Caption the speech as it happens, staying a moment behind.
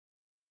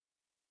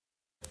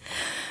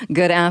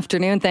Good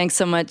afternoon. Thanks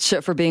so much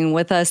for being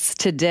with us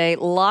today.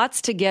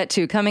 Lots to get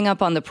to. Coming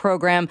up on the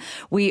program,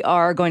 we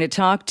are going to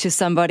talk to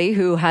somebody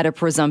who had a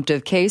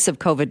presumptive case of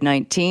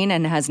COVID-19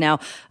 and has now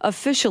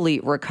officially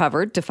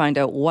recovered, to find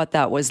out what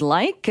that was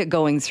like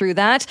going through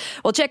that.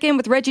 We'll check in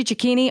with Reggie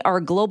Cicchini,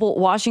 our global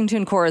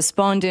Washington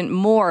correspondent,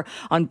 more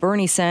on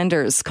Bernie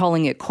Sanders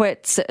calling it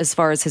quits as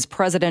far as his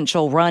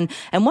presidential run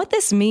and what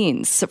this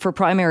means for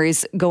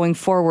primaries going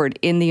forward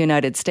in the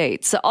United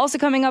States. Also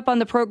coming up on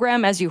the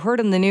program, as you heard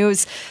in the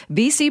news,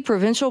 BC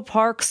provincial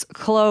parks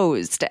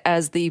closed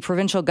as the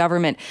provincial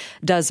government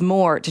does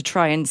more to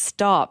try and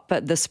stop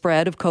the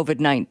spread of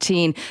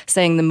COVID-19,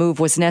 saying the move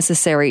was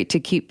necessary to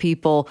keep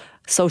people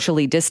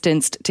socially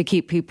distanced, to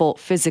keep people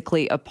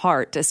physically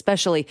apart,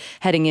 especially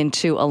heading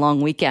into a long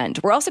weekend.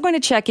 We're also going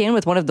to check in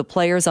with one of the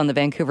players on the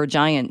Vancouver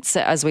Giants.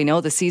 As we know,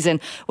 the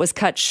season was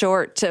cut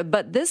short,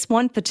 but this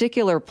one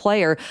particular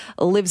player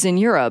lives in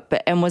Europe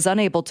and was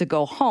unable to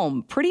go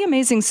home. Pretty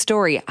amazing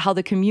story how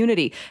the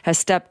community has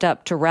stepped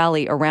up to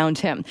rally around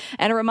him.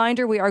 And a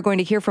reminder, we are going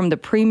to hear from the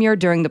Premier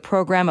during the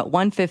program at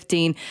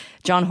 1:15.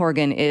 John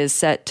Horgan is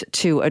set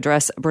to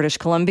address British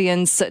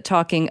Columbians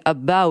talking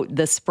about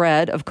the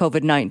spread of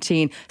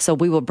COVID-19. So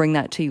we will bring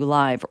that to you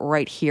live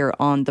right here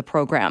on the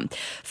program.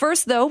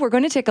 First, though, we're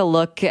going to take a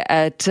look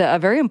at a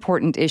very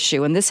important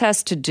issue, and this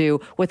has to do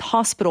with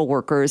hospital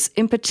workers,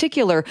 in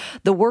particular,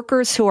 the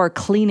workers who are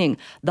cleaning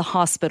the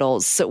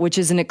hospitals, which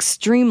is an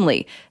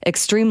extremely,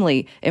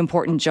 extremely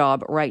important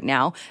job right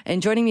now.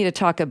 And joining me to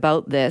talk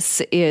about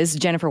this is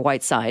Jennifer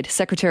Whiteside,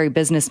 Secretary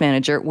Business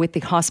Manager with the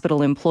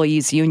Hospital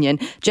Employees Union.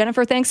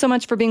 Jennifer, thanks so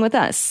much for being with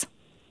us.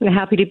 I'm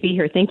happy to be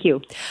here. Thank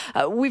you.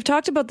 We've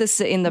talked about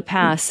this in the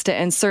past,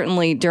 and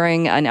certainly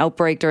during an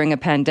outbreak, during a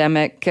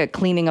pandemic,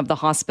 cleaning of the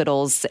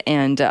hospitals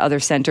and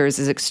other centers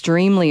is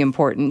extremely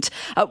important.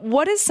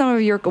 What are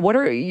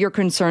your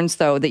concerns,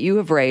 though, that you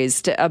have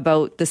raised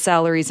about the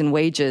salaries and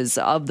wages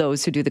of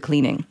those who do the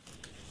cleaning?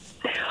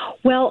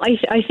 Well,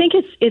 I think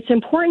it's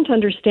important to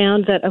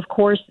understand that, of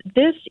course,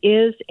 this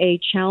is a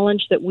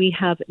challenge that we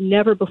have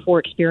never before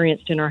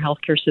experienced in our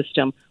healthcare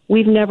system.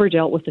 We've never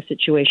dealt with a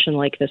situation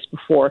like this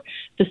before.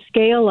 The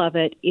scale of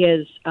it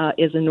is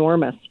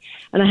enormous.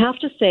 And I have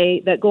to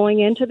say that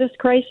going into this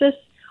crisis,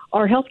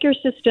 our healthcare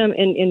system,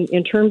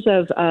 in terms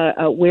of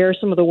where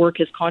some of the work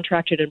is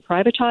contracted and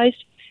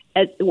privatized,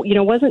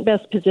 wasn't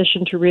best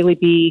positioned to really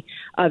be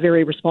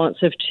very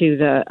responsive to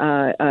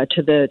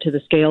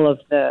the scale of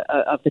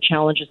the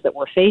challenges that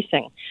we're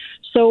facing.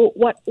 So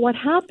what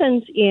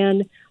happens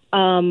in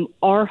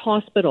our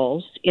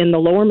hospitals in the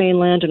Lower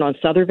Mainland and on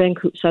southern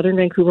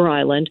Vancouver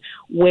Island,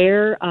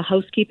 where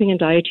housekeeping and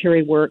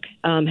dietary work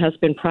has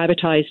been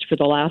privatized for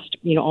the last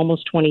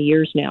almost 20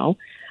 years now,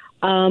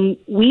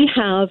 we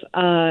have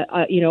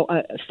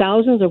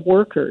thousands of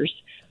workers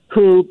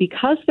who,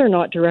 because they're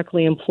not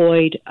directly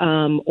employed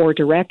or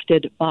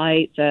directed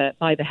by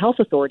the health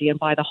authority and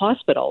by the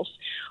hospitals,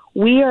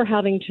 they're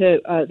having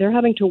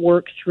to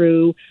work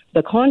through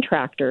the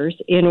contractors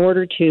in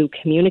order to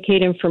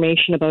communicate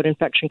information about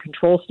infection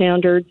control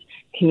standards,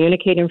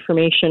 communicate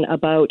information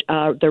about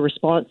the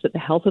response that the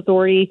health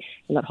authority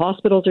and that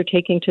hospitals are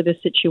taking to this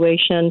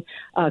situation,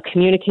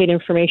 communicate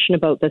information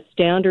about the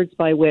standards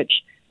by which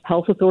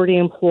health authority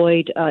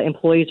employees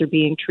are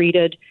being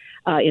treated,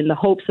 in the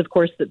hopes, of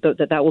course,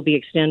 that will be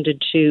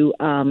extended to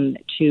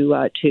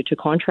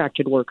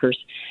contracted workers.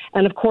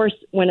 And of course,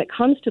 when it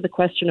comes to the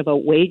question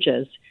about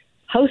wages,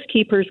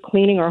 housekeepers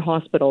cleaning our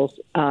hospitals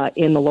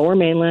in the Lower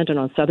Mainland and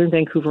on southern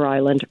Vancouver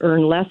Island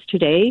earn less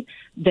today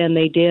than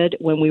they did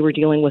when we were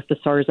dealing with the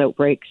SARS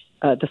outbreak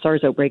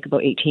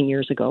about 18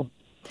 years ago.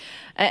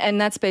 And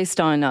that's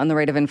based on the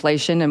rate of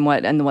inflation and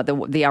what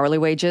the hourly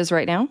wage is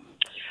right now?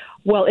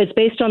 Well, it's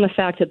based on the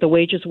fact that the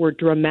wages were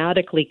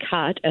dramatically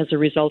cut as a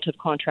result of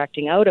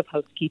contracting out of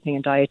housekeeping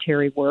and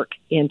dietary work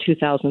in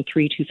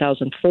 2003,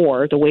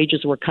 2004. The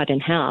wages were cut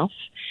in half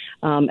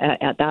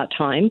at that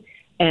time.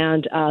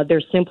 And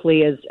there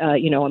simply is,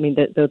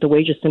 the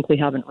wages simply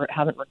haven't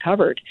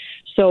recovered.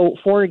 So,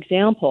 for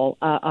example,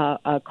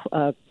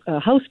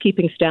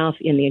 housekeeping staff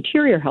in the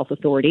Interior Health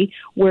Authority,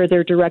 where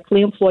they're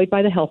directly employed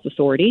by the health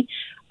authority,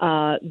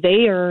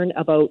 they earn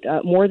about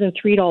more than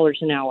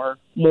 $3 an hour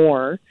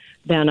more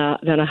than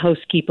a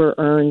housekeeper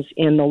earns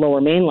in the Lower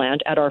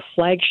Mainland at our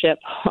flagship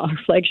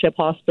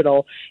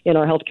hospital in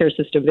our healthcare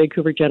system,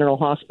 Vancouver General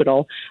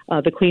Hospital.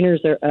 The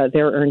cleaners there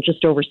earn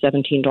just over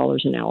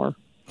 $17 an hour.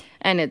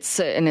 And it's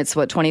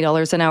what,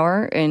 $20 an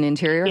hour in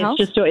interior health?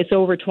 It's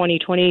over 20,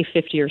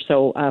 50 or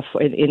so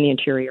in the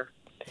interior.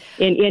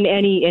 In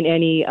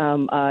any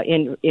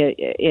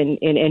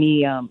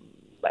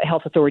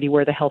health authority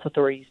where the health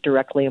authorities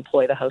directly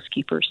employ the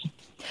housekeepers.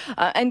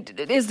 And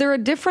is there a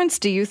difference,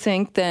 do you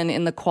think, then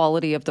in the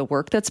quality of the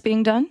work that's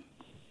being done?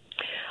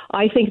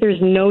 I think there's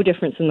no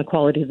difference in the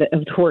quality of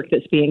the work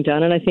that's being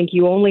done. And I think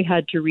you only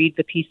had to read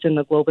the piece in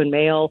the Globe and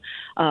Mail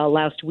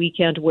last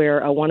weekend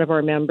where one of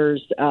our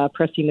members,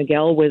 Pressy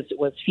Miguel,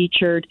 was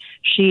featured.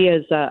 She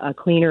is a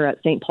cleaner at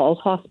St. Paul's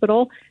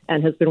Hospital,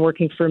 and has been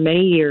working for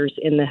many years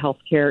in the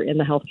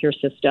healthcare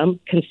system,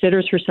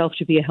 considers herself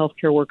to be a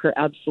healthcare worker,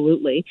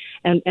 absolutely.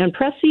 And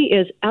Pressy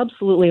is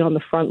absolutely on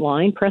the front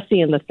line.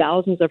 Pressy and the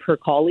thousands of her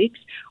colleagues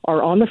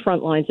are on the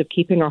front lines of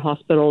keeping our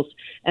hospitals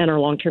and our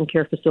long-term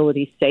care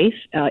facilities safe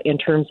in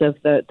terms of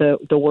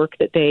the work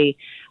that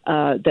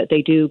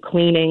they do,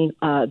 cleaning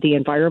the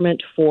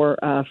environment for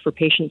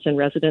patients and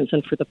residents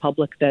and for the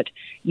public that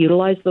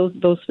utilize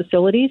those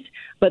facilities.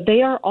 But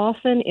they are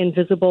often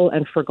invisible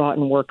and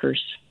forgotten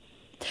workers.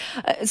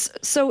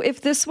 So if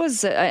this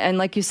was, and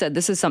like you said,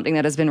 this is something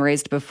that has been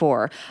raised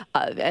before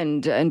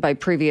and by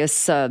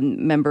previous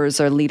members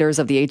or leaders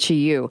of the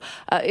HEU,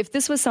 if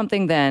this was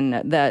something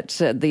then that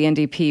the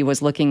NDP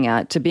was looking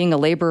at to being a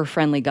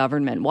labor-friendly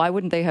government, why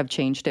wouldn't they have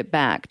changed it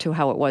back to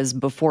how it was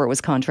before it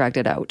was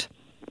contracted out?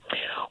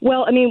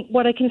 Well, I mean,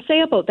 what I can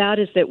say about that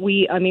is that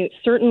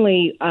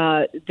certainly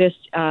this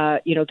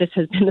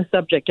has been the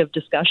subject of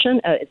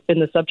discussion. It's been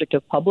the subject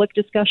of public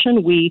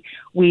discussion. We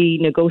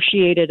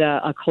negotiated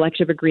a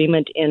collective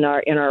agreement in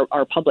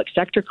our public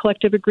sector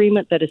collective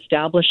agreement that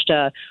established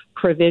a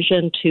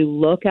provision to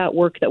look at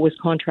work that was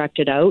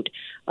contracted out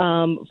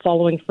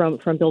following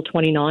from Bill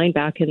 29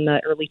 back in the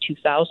early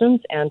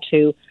 2000s, and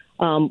to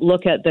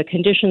look at the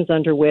conditions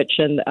under which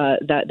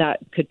that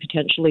could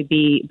potentially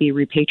be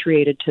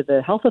repatriated to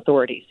the health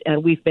authorities.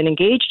 And we've been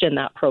engaged in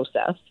that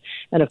process.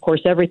 And of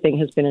course, everything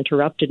has been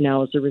interrupted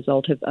now as a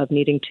result of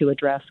needing to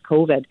address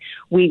COVID.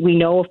 We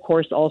know, of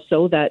course,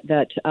 also that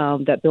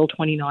Bill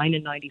 29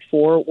 and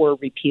 94 were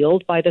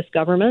repealed by this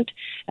government.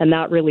 And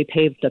that really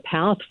paved the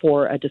path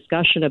for a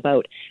discussion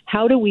about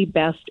how do we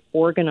best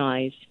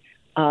organize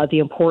the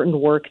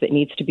important work that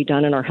needs to be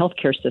done in our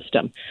healthcare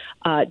system.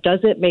 Does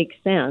it make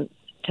sense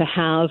to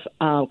have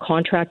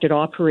contracted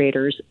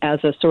operators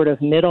as a sort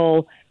of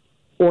middle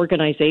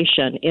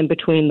organization in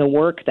between the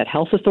work that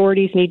health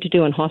authorities need to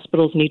do and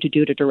hospitals need to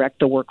do to direct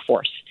the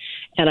workforce?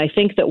 And I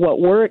think that what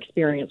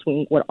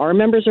our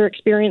members are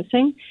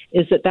experiencing,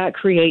 is that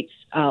creates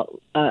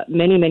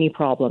many, many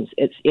problems.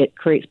 It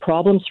creates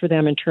problems for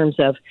them in terms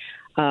of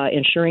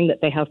ensuring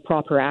that they have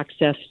proper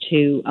access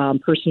to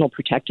personal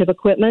protective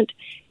equipment,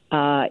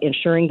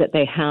 ensuring that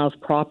they have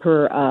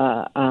proper,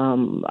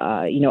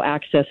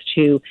 access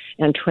to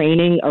and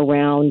training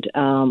around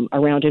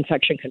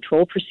infection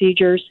control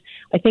procedures.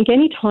 I think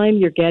any time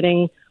you're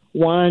getting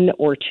one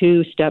or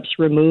two steps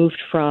removed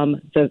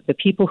from the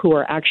people who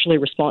are actually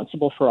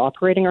responsible for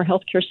operating our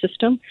healthcare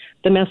system,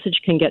 the message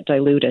can get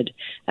diluted,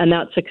 and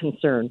that's a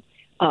concern.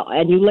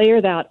 And you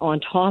layer that on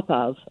top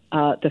of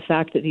the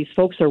fact that these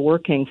folks are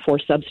working for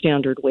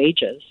substandard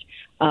wages.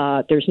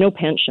 There's no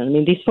pension. I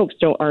mean, these folks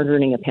aren't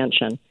earning a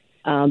pension.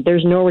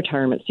 There's no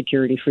retirement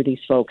security for these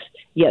folks,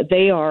 yet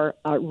they are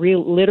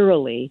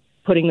literally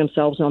putting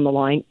themselves on the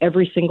line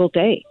every single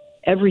day.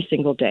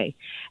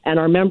 And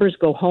our members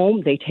go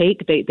home, they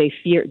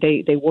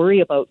worry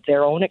about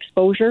their own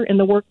exposure in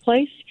the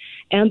workplace,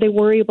 and they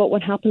worry about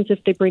what happens if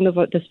they bring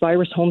this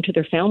virus home to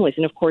their families.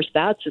 And of course,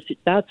 that's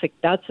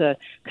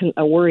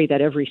a worry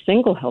that every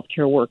single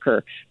healthcare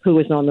worker who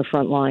is on the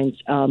front lines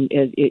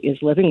is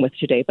living with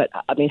today. But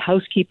I mean,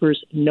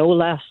 housekeepers no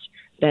less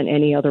than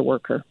any other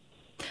worker.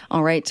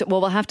 All right.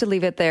 Well, we'll have to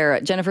leave it there.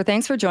 Jennifer,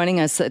 thanks for joining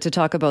us to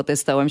talk about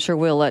this, though. I'm sure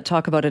we'll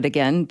talk about it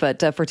again.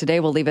 But for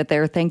today, we'll leave it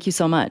there. Thank you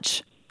so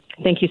much.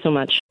 Thank you so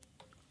much.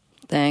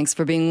 Thanks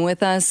for being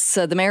with us.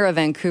 The Mayor of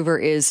Vancouver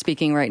is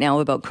speaking right now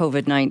about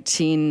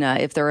COVID-19.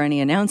 If there are any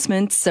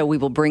announcements, we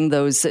will bring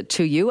those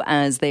to you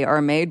as they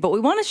are made. But we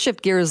want to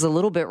shift gears a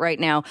little bit right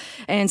now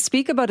and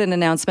speak about an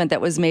announcement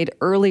that was made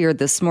earlier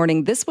this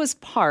morning. This was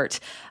part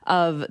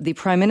of the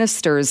Prime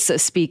Minister's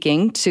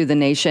speaking to the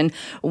nation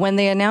when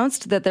they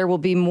announced that there will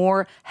be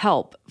more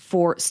help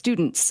for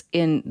students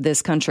in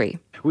this country.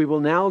 We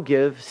will now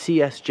give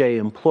CSJ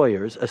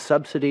employers a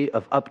subsidy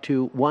of up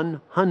to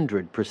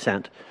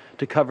 100%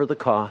 to cover the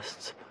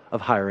costs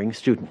of hiring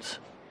students.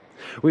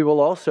 We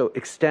will also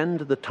extend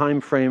the time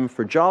frame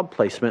for job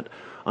placement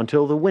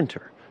until the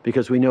winter,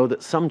 because we know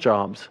that some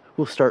jobs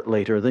will start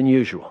later than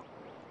usual.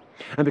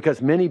 And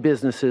because many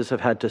businesses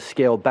have had to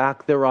scale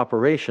back their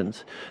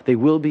operations, they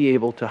will be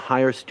able to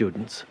hire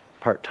students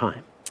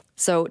part-time.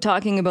 So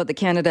talking about the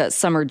Canada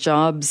Summer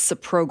Jobs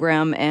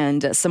Program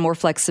and some more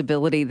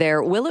flexibility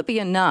there, will it be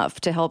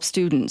enough to help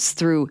students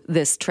through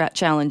this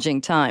challenging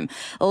time?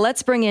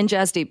 Let's bring in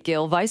Jasdeep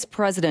Gill, Vice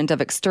President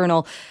of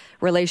External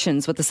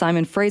Relations with the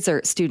Simon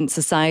Fraser Student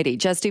Society.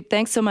 Jasdeep,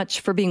 thanks so much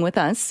for being with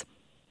us.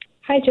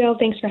 Hi, Jill.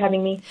 Thanks for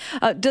having me.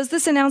 Does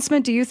this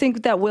announcement, do you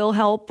think that will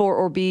help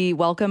or be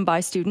welcomed by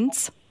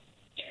students?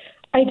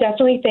 I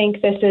definitely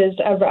think this is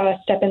a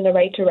step in the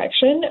right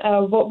direction.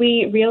 What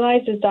we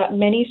realize is that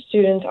many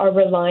students are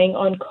relying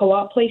on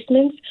co-op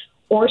placements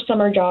or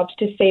summer jobs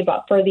to save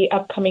up for the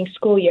upcoming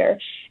school year.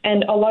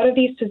 And a lot of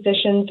these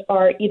positions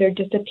are either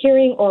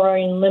disappearing or are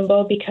in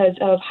limbo because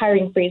of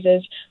hiring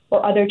freezes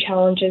or other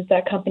challenges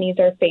that companies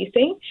are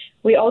facing.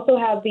 We also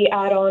have the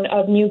add-on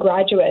of new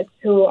graduates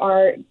who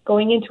are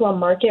going into a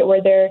market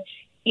where they're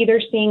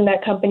either seeing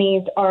that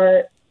companies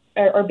are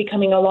are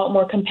becoming a lot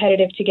more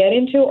competitive to get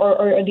into,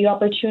 or the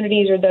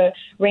opportunities or the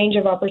range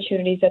of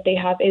opportunities that they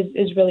have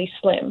is really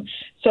slim.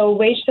 So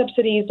wage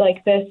subsidies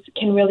like this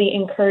can really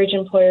encourage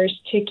employers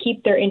to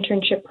keep their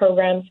internship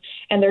programs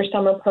and their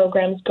summer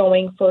programs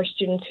going for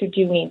students who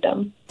do need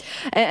them.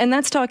 And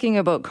that's talking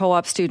about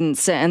co-op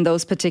students and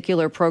those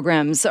particular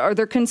programs. Are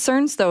there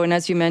concerns, though, and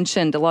as you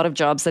mentioned, a lot of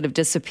jobs that have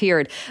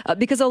disappeared,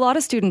 because a lot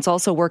of students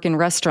also work in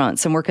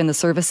restaurants and work in the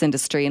service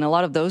industry, and a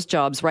lot of those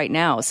jobs right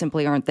now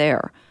simply aren't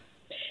there.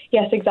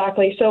 Yes,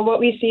 exactly. So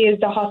what we see is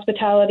the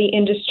hospitality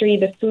industry,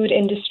 the food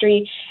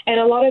industry, and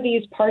a lot of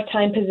these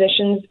part-time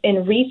positions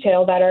in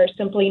retail that are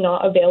simply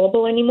not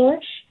available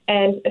anymore.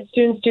 And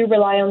students do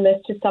rely on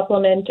this to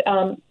supplement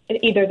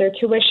either their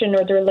tuition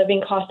or their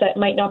living costs that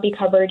might not be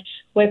covered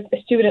with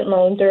student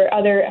loans or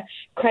other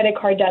credit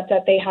card debts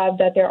that they have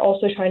that they're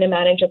also trying to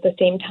manage at the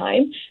same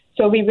time.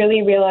 So we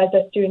really realize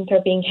that students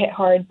are being hit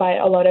hard by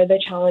a lot of the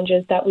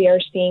challenges that we are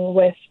seeing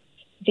with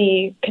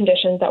the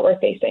conditions that we're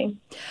facing.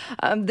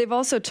 They've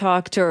also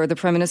talked, or the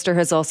Prime Minister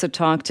has also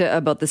talked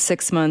about the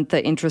 6-month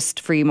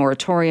interest-free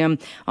moratorium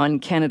on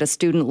Canada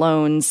student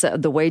loans,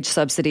 the wage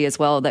subsidy as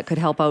well, that could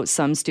help out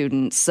some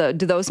students. Do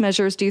those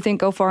measures, do you think,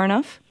 go far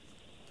enough?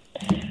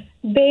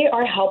 They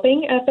are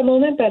helping at the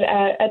moment, but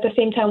at the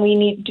same time, we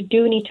need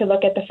to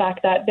look at the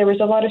fact that there was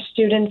a lot of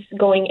students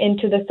going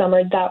into the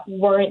summer that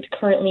weren't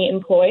currently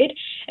employed.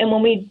 And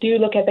when we do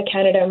look at the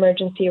Canada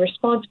Emergency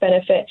Response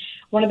Benefit,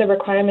 one of the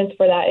requirements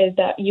for that is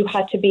that you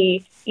had to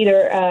be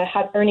either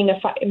earning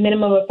a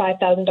minimum of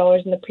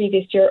 $5,000 in the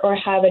previous year or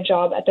have a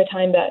job at the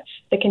time that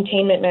the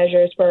containment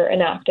measures were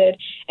enacted.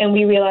 And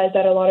we realized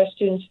that a lot of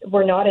students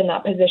were not in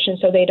that position,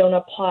 so they don't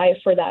apply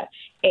for that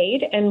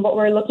aid. And what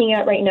we're looking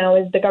at right now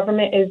is the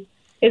government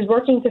is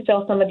working to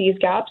fill some of these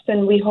gaps,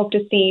 and we hope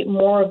to see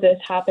more of this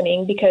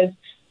happening because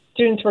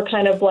students were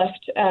kind of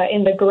left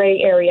in the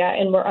gray area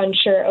and were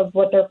unsure of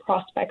what their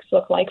prospects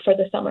look like for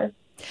the summer.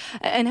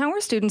 And how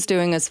are students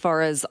doing as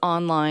far as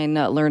online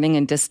learning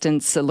and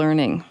distance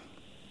learning?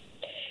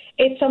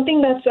 It's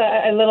something that's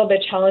a little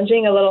bit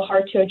challenging, a little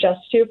hard to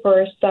adjust to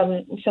for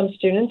some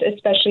students,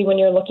 especially when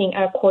you're looking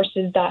at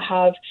courses that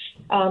have,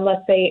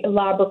 let's say,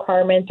 lab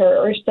requirements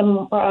or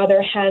some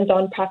other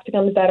hands-on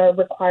practicums that are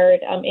required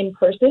in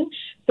person.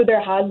 So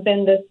there has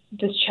been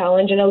this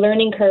challenge and a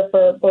learning curve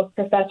for both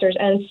professors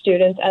and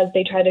students as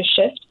they try to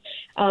shift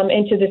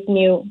into this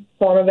new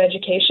form of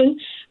education.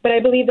 But I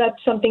believe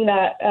that's something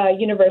that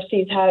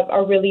universities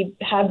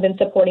have been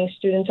supporting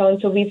students on.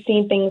 So we've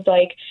seen things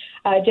like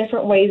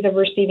different ways of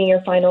receiving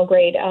your final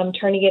grade,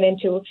 turning it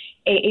into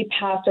a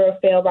pass or a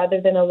fail rather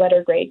than a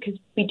letter grade, because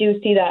we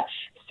do see that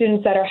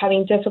students that are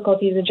having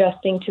difficulties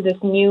adjusting to this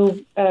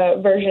new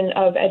version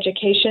of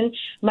education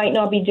might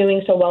not be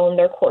doing so well in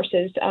their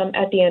courses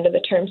at the end of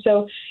the term.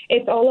 So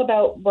it's all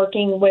about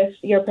working with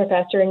your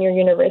professor and your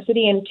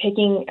university and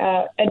taking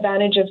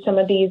advantage of some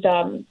of these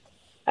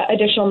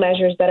additional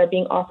measures that are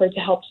being offered to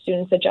help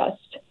students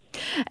adjust.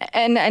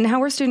 And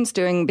how are students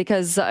doing?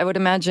 Because I would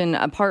imagine,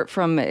 apart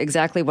from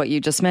exactly what you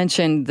just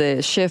mentioned,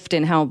 the shift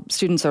in how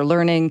students are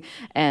learning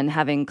and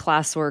having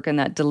classwork and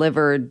that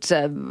delivered,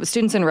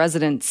 students in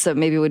residence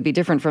maybe would be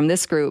different from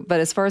this group.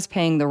 But as far as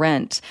paying the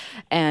rent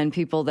and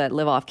people that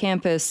live off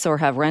campus or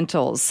have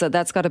rentals, so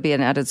that's got to be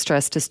an added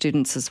stress to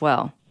students as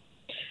well.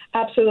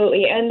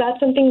 Absolutely. And that's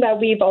something that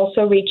we've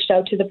also reached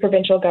out to the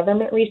provincial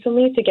government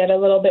recently to get a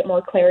little bit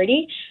more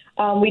clarity.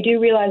 We do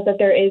realize that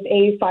there is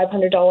a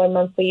 $500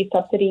 monthly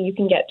subsidy you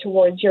can get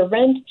towards your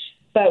rent,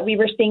 but we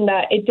were seeing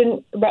that it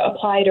didn't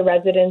apply to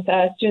residents,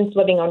 students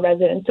living on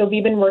residence. So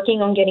we've been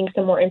working on getting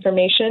some more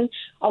information.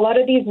 A lot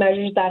of these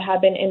measures that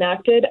have been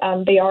enacted,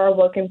 they are a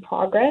work in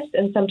progress,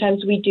 and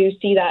sometimes we do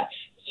see that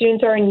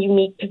students are in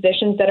unique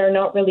positions that are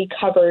not really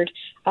covered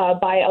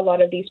by a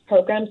lot of these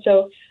programs.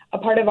 So a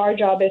part of our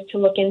job is to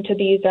look into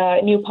these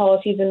new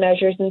policies and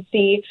measures and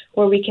see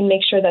where we can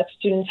make sure that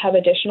students have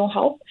additional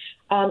help.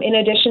 In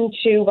addition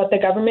to what the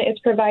government is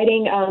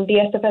providing,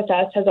 the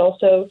SFSS has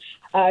also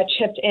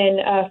chipped in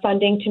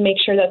funding to make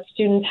sure that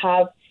students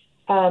have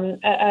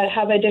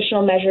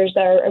additional measures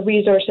or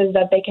resources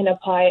that they can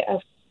apply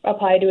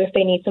to if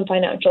they need some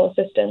financial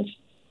assistance.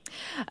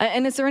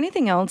 And is there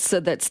anything else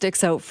that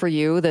sticks out for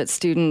you that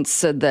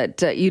students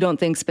that you don't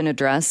think's been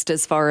addressed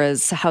as far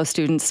as how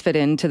students fit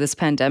into this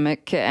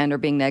pandemic and are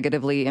being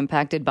negatively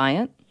impacted by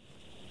it?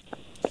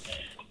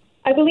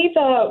 I believe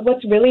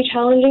what's really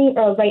challenging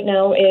right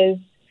now is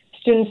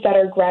students that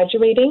are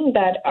graduating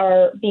that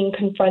are being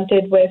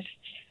confronted with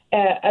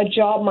a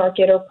job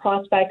market or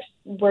prospects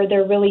where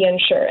they're really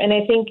unsure. And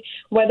I think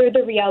whether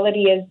the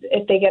reality is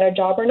if they get a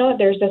job or not,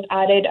 there's this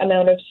added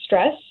amount of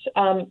stress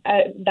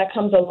that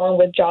comes along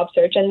with job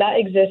search. And that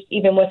exists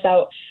even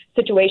without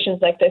situations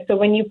like this. So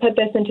when you put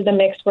this into the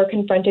mix, we're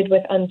confronted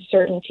with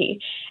uncertainty.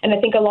 And I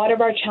think a lot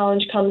of our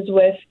challenge comes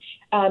with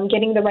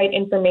getting the right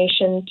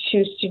information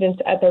to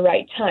students at the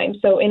right time.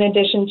 So in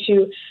addition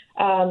to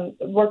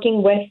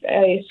working with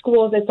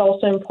schools, it's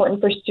also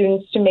important for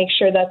students to make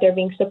sure that they're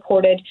being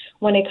supported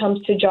when it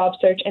comes to job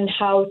search and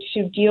how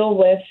to deal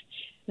with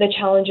the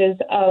challenges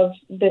of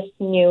these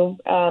new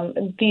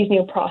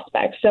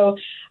prospects. So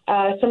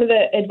some of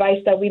the advice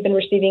that we've been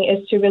receiving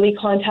is to really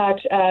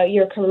contact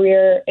your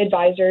career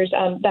advisors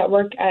that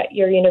work at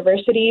your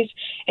universities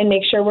and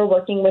make sure we're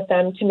working with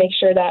them to make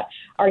sure that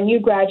our new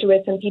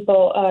graduates and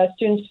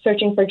students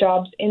searching for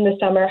jobs in the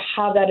summer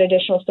have that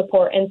additional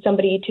support and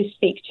somebody to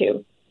speak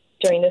to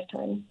during this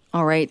time.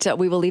 All right.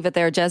 We will leave it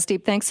there.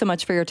 Jasdeep, thanks so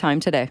much for your time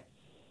today.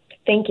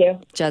 Thank you.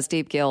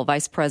 Jasdeep Gill,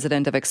 Vice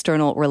President of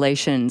External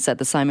Relations at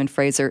the Simon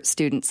Fraser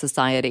Student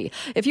Society.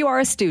 If you are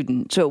a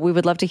student, we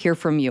would love to hear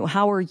from you.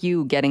 How are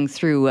you getting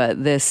through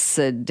this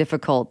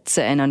difficult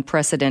and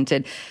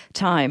unprecedented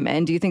time?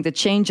 And do you think the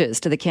changes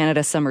to the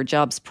Canada Summer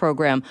Jobs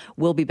Program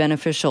will be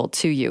beneficial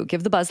to you?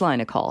 Give the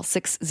Buzzline a call,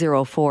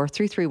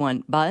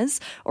 604-331-BUZZ,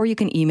 or you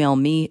can email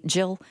me,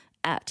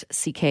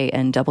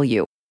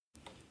 Jill@CKNW.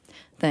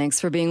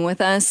 Thanks for being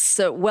with us.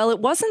 Well, it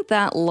wasn't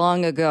that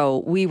long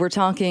ago we were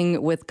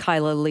talking with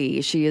Kyla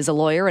Lee. She is a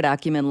lawyer at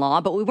Acumen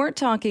Law, but we weren't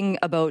talking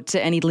about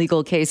any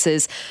legal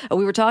cases.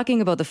 We were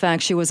talking about the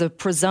fact she was a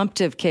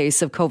presumptive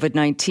case of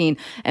COVID-19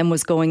 and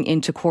was going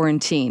into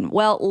quarantine.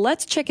 Well,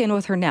 let's check in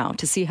with her now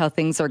to see how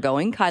things are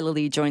going. Kyla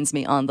Lee joins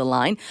me on the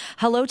line.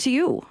 Hello to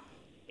you.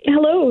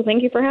 Hello.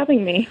 Thank you for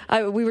having me.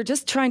 We were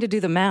just trying to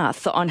do the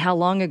math on how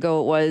long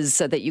ago it was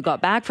that you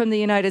got back from the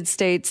United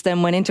States,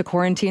 then went into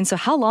quarantine. So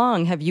how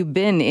long have you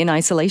been in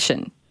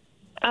isolation?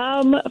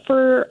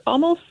 For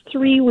almost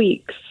 3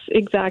 weeks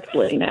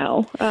exactly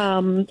now,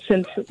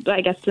 since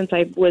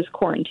I was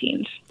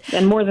quarantined,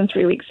 and more than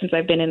 3 weeks since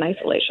I've been in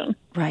isolation.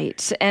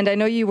 Right. And I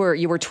know you were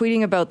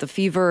tweeting about the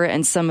fever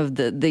and some of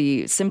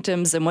the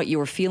symptoms and what you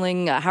were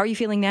feeling. How are you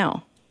feeling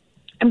now?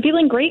 I'm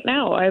feeling great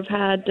now. I've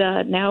had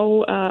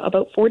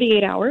about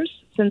 48 hours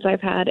since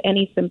I've had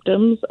any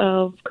symptoms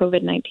of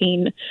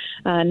COVID-19.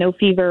 No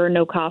fever,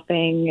 no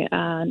coughing,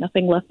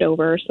 nothing left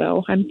over.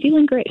 So I'm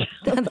feeling great.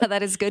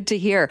 That is good to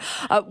hear.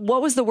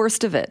 What was the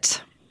worst of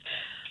it?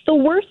 The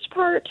worst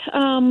part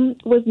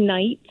was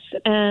nights,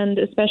 and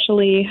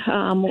especially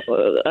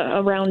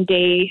around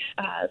day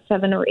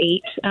 7 or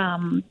 8.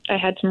 I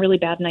had some really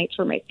bad nights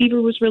where my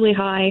fever was really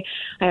high.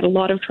 I had a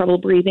lot of trouble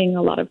breathing,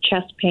 a lot of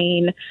chest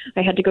pain.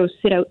 I had to go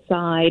sit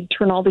outside,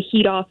 turn all the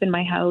heat off in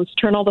my house,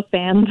 turn all the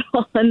fans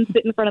on,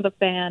 sit in front of the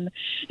fan,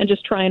 and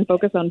just try and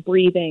focus on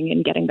breathing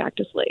and getting back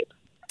to sleep.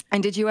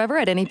 And did you ever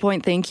at any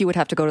point think you would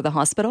have to go to the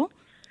hospital?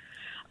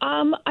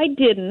 I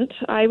didn't.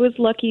 I was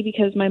lucky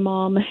because my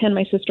mom and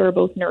my sister are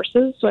both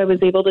nurses, so I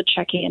was able to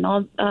check in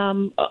on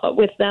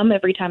with them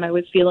every time I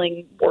was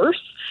feeling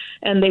worse,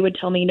 and they would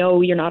tell me,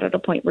 no, you're not at a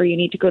point where you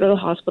need to go to the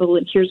hospital,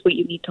 and here's what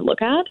you need to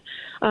look at,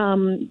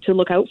 to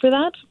look out for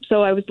that.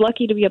 So I was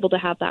lucky to be able to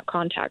have that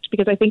contact,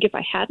 because I think if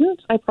I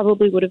hadn't, I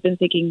probably would have been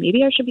thinking,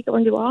 maybe I should be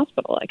going to the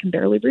hospital. I can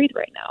barely breathe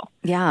right now.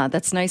 Yeah,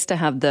 that's nice to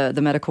have the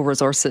medical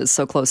resources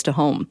so close to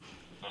home.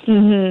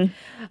 Mm-hmm.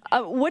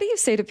 What do you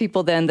say to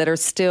people then that are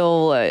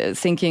still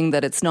thinking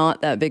that it's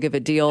not that big of a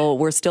deal?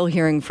 We're still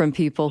hearing from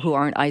people who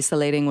aren't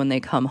isolating when they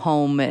come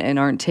home and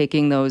aren't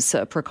taking those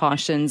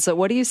precautions. So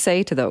what do you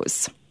say to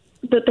those?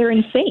 That they're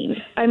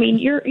insane. I mean,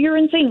 you're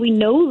insane. We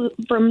know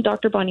from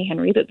Dr. Bonnie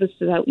Henry that this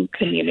is out in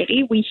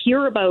community. We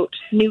hear about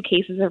new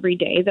cases every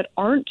day that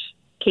aren't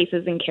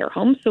cases in care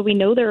homes, so we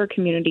know there are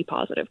community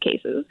positive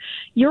cases.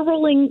 You're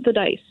rolling the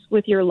dice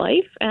with your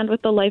life and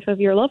with the life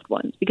of your loved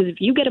ones, because if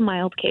you get a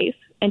mild case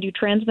and you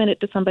transmit it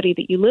to somebody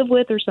that you live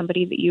with or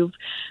somebody that you've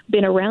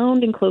been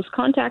around in close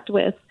contact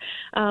with,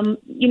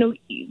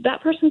 that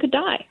person could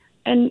die.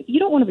 And you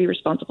don't want to be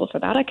responsible for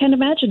that. I can't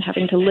imagine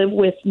having to live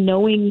with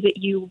knowing that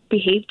you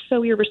behaved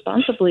so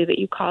irresponsibly that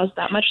you caused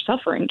that much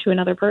suffering to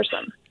another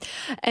person.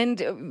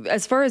 And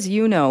as far as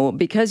you know,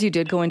 because you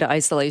did go into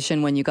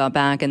isolation when you got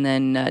back and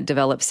then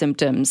develop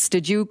symptoms,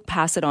 did you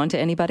pass it on to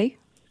anybody?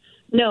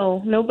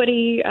 No,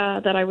 nobody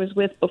that I was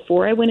with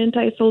before I went into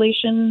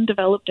isolation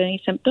developed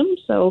any symptoms.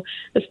 So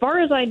as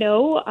far as I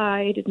know,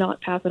 I did not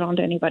pass it on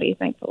to anybody,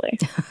 thankfully.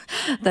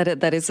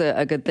 That is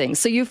a good thing.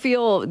 So do you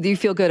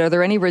feel good? Are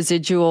there any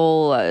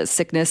residual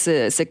sickness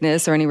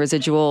or any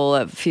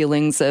residual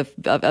feelings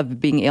of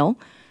being ill?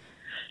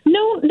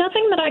 No,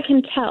 nothing that I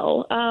can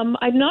tell.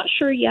 I'm not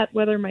sure yet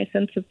whether my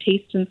sense of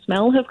taste and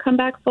smell have come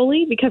back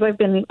fully, because I've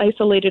been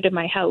isolated in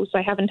my house.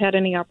 I haven't had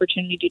any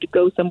opportunity to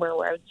go somewhere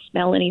where I would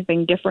smell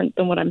anything different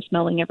than what I'm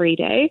smelling every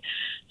day.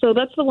 So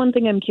that's the one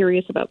thing I'm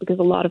curious about, because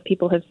a lot of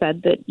people have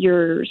said that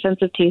your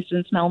sense of taste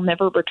and smell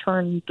never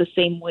return the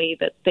same way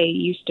that they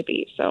used to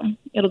be. So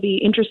it'll be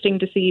interesting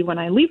to see when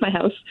I leave my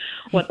house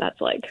what that's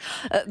like.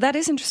 That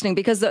is interesting,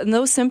 because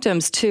those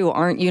symptoms, too,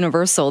 aren't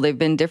universal. They've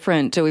been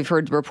different. We've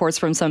heard reports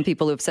from some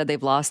people who've said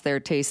they've lost their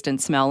taste and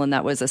smell, and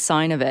that was a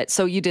sign of it.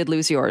 So you did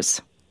lose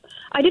yours.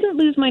 I didn't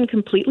lose mine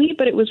completely,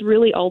 but it was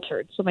really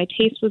altered. So my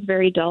taste was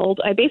very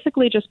dulled. I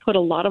basically just put a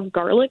lot of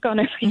garlic on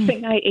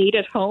everything I ate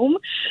at home,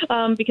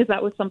 because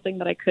that was something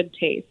that I could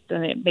taste,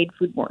 and it made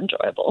food more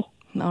enjoyable.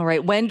 All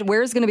right.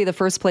 Where's going to be the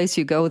first place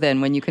you go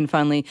then, when you can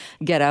finally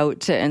get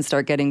out and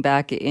start getting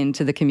back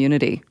into the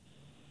community?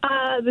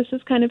 this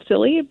is kind of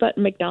silly, but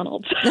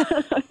McDonald's.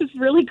 I was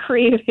really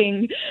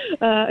craving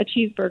a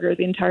cheeseburger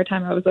the entire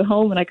time I was at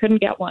home, and I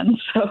couldn't get one.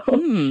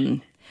 So.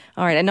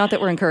 All right. And not that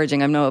we're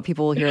encouraging. I know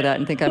people will hear that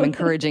and think I'm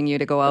encouraging you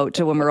to go out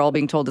to when we're all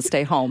being told to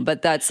stay home.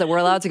 But we're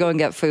allowed to go and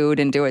get food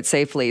and do it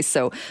safely.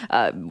 So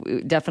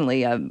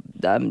definitely,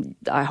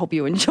 I hope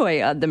you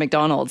enjoy the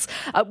McDonald's.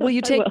 Will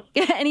you take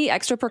any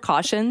extra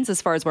precautions as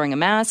far as wearing a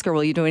mask, or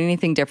will you do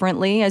anything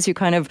differently as you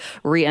kind of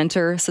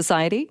re-enter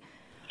society?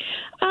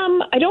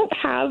 I don't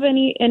have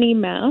any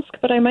mask,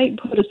 but I might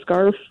put a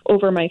scarf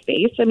over my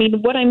face. I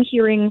mean, what I'm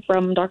hearing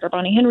from Dr.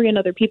 Bonnie Henry and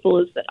other people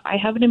is that I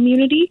have an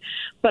immunity,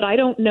 but I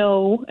don't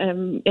know,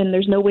 and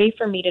there's no way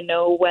for me to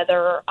know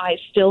whether I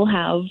still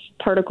have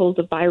particles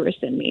of virus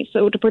in me.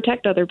 So to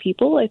protect other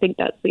people, I think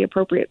that's the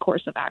appropriate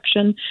course of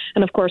action.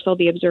 And of course, I'll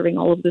be observing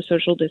all of the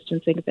social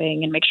distancing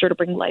thing and make sure to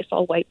bring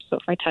Lysol wipes, so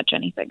if I touch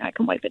anything, I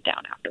can wipe it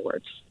down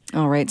afterwards.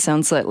 All right.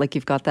 Sounds like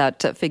you've got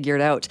that figured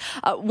out.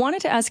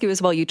 Wanted to ask you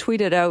as well, you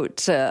tweeted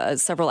out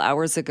several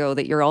hours ago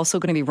that you're also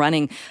going to be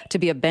running to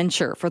be a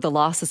bencher for the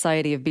Law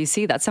Society of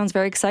BC. That sounds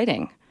very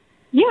exciting.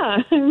 Yeah,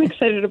 I'm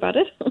excited about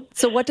it.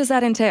 So what does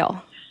that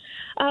entail?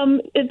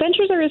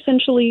 Benchers are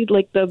essentially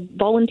like the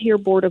volunteer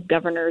board of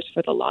governors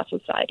for the Law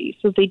Society.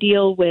 So they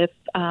deal with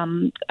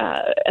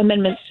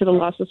amendments to the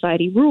Law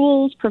Society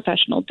rules,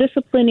 professional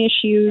discipline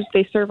issues.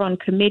 They serve on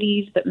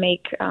committees that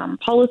make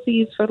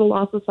policies for the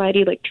Law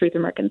Society, like Truth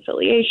and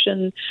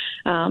Reconciliation,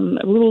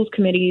 rules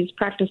committees,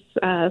 practice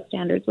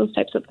standards, those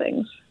types of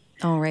things.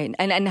 All right.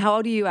 And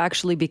how do you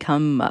actually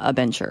become a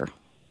bencher?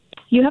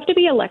 You have to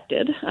be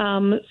elected.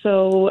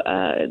 So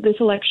this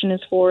election is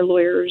for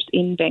lawyers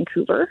in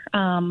Vancouver.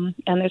 And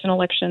there's an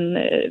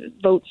election.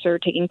 Votes are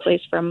taking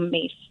place from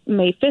May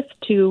 5th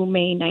to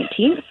May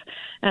 19th.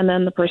 And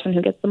then the person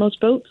who gets the most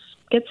votes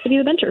gets to be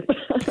the bencher.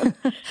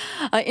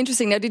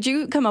 Interesting. Now, did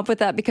you come up with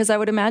that? Because I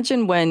would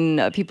imagine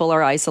when people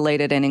are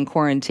isolated and in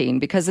quarantine,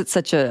 because it's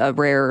such a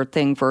rare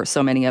thing for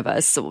so many of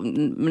us,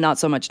 not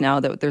so much now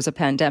that there's a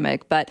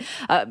pandemic, but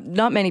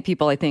not many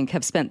people, I think,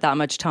 have spent that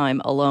much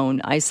time alone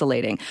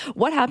isolating.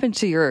 What happened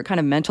to your kind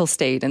of mental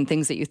state and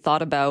things that you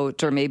thought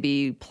about or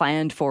maybe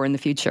planned for in the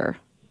future?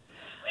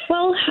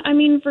 Well, I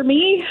mean, for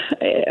me,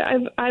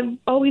 I've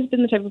always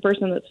been the type of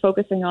person that's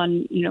focusing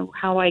on,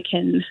 how I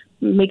can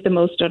make the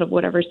most out of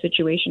whatever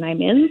situation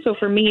I'm in. So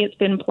for me, it's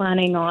been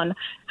planning on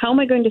how am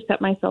I going to set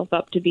myself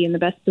up to be in the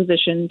best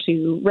position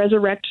to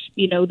resurrect,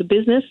 the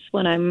business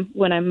when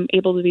I'm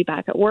able to be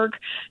back at work,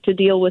 to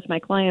deal with my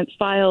clients'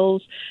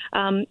 files,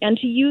 and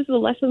to use the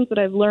lessons that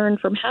I've learned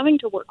from having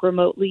to work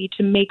remotely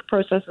to make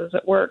processes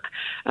at work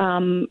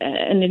and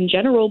in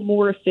general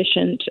more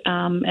efficient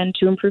and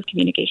to improve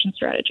communication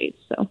strategies.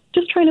 So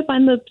just trying to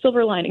find the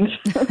silver linings.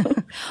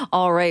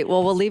 All right.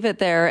 Well, we'll leave it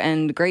there.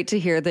 And great to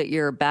hear that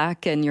you're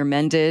back and you're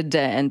mended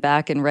and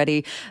back and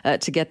ready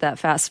to get that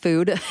fast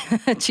food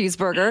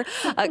cheeseburger.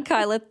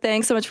 Kyla,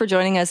 thanks so much for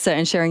joining us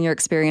and sharing your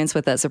experience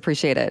with us.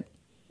 Appreciate it.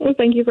 Well,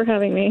 thank you for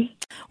having me.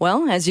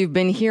 Well, as you've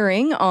been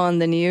hearing on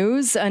the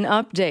news, an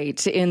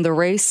update in the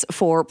race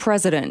for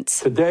president.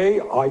 Today,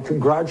 I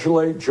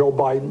congratulate Joe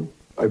Biden,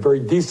 a very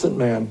decent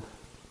man,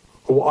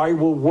 who I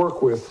will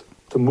work with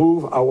to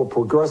move our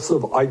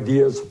progressive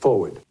ideas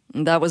forward.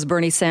 That was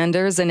Bernie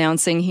Sanders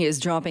announcing he is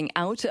dropping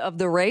out of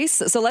the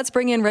race. So let's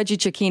bring in Reggie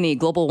Cecchini,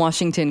 Global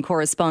Washington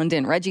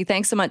correspondent. Reggie,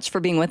 thanks so much for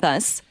being with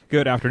us.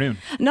 Good afternoon.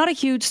 Not a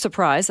huge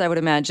surprise, I would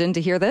imagine,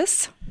 to hear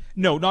this.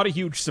 No, not a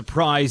huge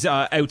surprise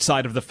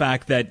outside of the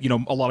fact that,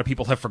 a lot of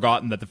people have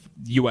forgotten that the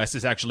U.S.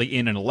 is actually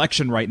in an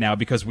election right now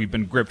because we've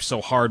been gripped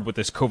so hard with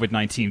this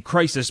COVID-19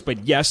 crisis. But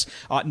yes,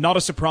 not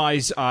a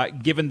surprise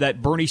given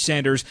that Bernie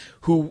Sanders,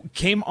 who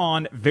came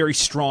on very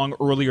strong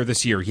earlier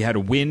this year, he had a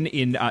win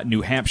in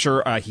New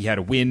Hampshire. He had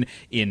a win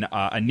in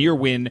a near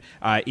win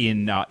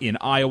in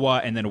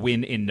Iowa and then a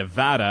win in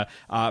Nevada.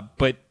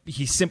 But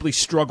he simply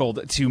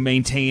struggled to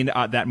maintain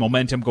that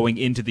momentum going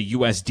into the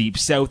U.S. Deep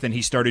South, and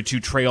he started to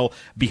trail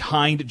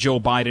behind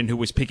Joe Biden, who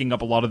was picking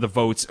up a lot of the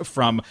votes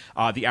from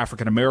the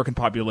African-American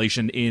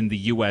population in the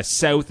U.S.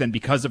 South. And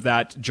because of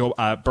that,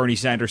 Bernie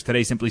Sanders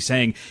today simply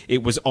saying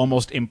it was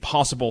almost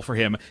impossible for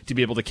him to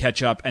be able to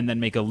catch up and then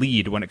make a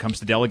lead when it comes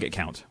to delegate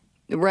count.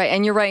 Right.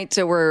 And you're right.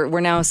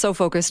 We're now so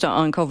focused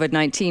on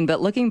COVID-19. But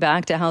looking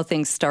back to how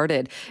things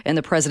started in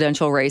the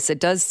presidential race, it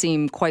does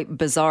seem quite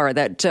bizarre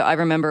that I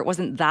remember it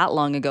wasn't that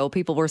long ago.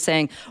 People were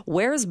saying,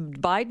 where's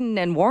Biden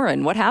and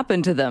Warren? What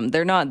happened to them?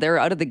 They're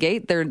out of the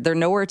gate. They're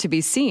nowhere to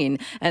be seen,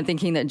 and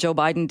thinking that Joe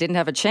Biden didn't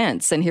have a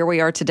chance. And here we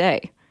are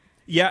today.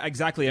 Yeah,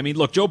 exactly. I mean,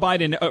 look, Joe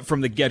Biden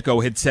from the get-go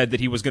had said that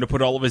he was going to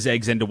put all of his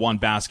eggs into one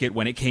basket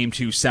when it came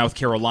to South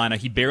Carolina.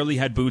 He barely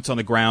had boots on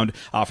the ground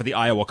for the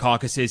Iowa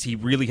caucuses. He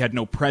really had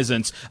no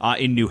presence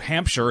in New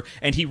Hampshire,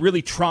 and he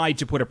really tried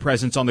to put a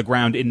presence on the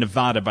ground in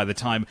Nevada by the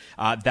time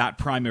that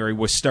primary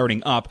was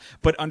starting up,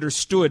 but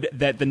understood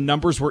that the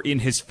numbers were in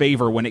his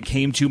favor when it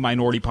came to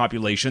minority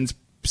populations,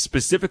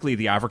 specifically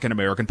the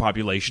African-American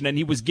population, and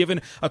he was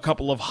given a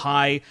couple of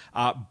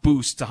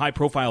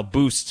high-profile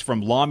boosts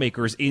from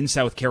lawmakers in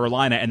South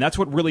Carolina, and that's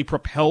what really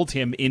propelled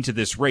him into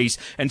this race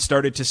and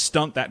started to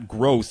stunt that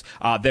growth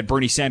that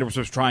Bernie Sanders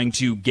was trying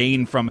to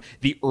gain from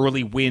the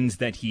early wins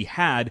that he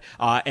had.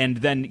 And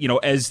then,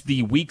 as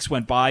the weeks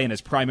went by and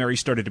as primaries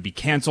started to be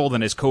canceled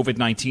and as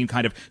COVID-19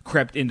 kind of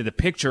crept into the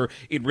picture,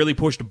 it really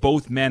pushed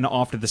both men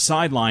off to the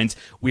sidelines.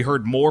 We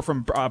heard more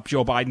from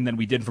Joe Biden than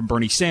we did from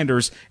Bernie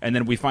Sanders, and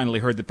then we finally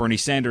heard that Bernie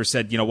Sanders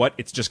said, you know what,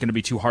 it's just going to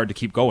be too hard to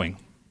keep going.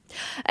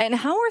 And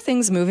how are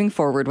things moving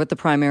forward with the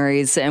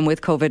primaries and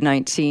with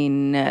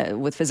COVID-19,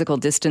 with physical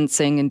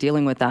distancing and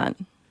dealing with that?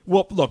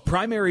 Well, look,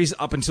 primaries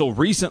up until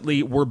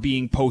recently were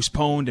being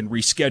postponed and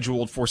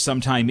rescheduled for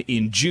sometime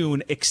in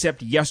June,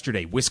 except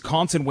yesterday.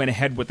 Wisconsin went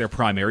ahead with their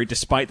primary,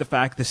 despite the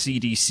fact the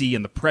CDC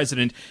and the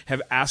president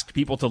have asked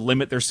people to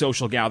limit their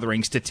social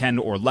gatherings to 10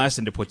 or less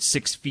and to put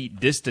 6 feet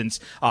distance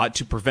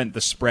to prevent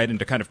the spread and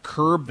to kind of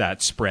curb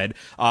that spread.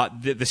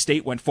 The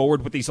state went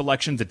forward with these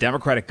elections. The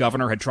Democratic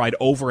governor had tried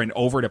over and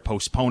over to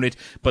postpone it,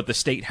 but the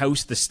state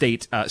House, the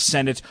state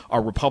Senate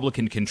are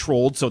Republican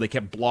controlled, so they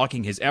kept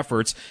blocking his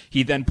efforts.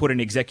 He then put an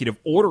executive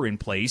order in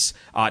place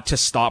to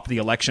stop the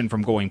election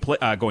from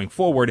going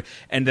forward,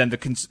 and then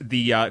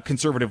the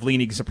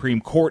conservative-leaning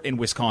Supreme Court in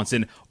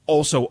Wisconsin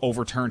also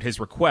overturned his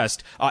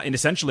request. And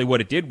essentially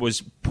what it did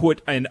was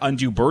put an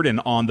undue burden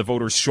on the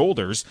voters'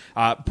 shoulders,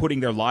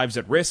 putting their lives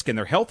at risk and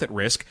their health at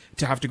risk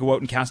to have to go out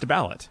and cast a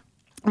ballot.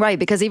 Right,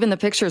 because even the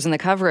pictures and the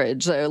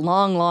coverage,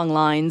 long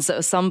lines,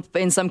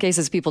 in some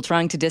cases people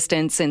trying to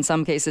distance, in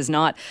some cases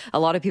not, a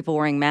lot of people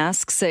wearing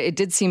masks. It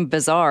did seem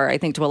bizarre, I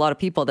think, to a lot of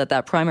people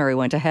that primary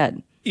went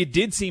ahead. It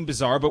did seem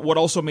bizarre, but what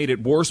also made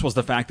it worse was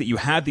the fact that you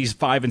had these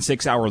 5 and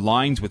 6 hour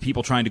lines with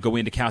people trying to go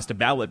in to cast a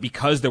ballot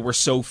because there were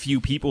so few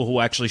people who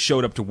actually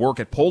showed up to work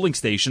at polling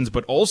stations,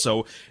 but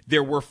also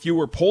there were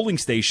fewer polling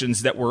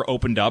stations that were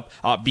opened up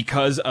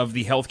because of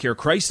the healthcare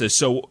crisis.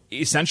 So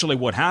essentially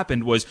what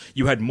happened was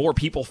you had more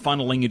people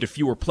funneling into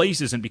fewer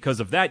places, and because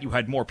of that, you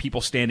had more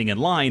people standing in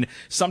line,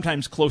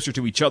 sometimes closer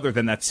to each other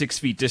than that 6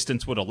 feet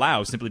distance would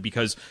allow, simply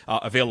because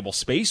available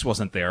space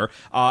wasn't there.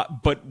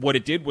 But what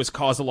it did was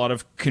cause a lot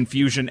of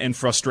confusion and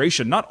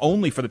frustration, not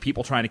only for the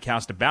people trying to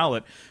cast a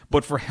ballot,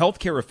 but for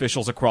healthcare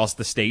officials across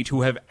the state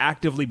who have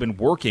actively been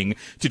working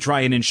to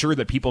try and ensure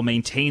that people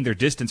maintain their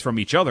distance from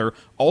each other.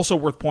 Also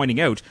worth pointing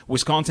out,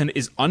 Wisconsin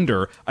is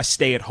under a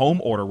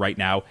stay-at-home order right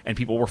now, and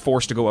people were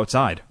forced to go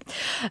outside.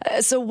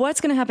 So what's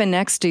going to happen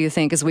next, do you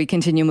think, as we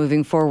continue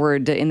moving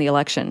forward in the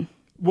election?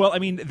 Well, I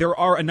mean, there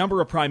are a number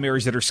of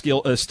primaries that are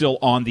still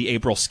on the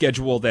April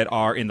schedule that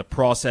are in the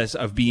process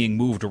of being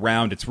moved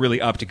around. It's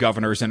really up to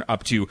governors and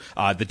up to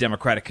the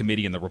Democratic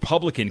committee and the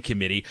Republican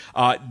committee.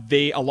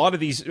 A lot of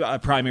these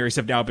primaries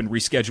have now been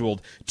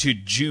rescheduled to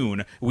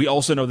June. We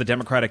also know the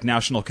Democratic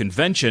National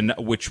Convention,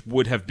 which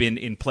would have been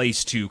in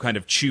place to kind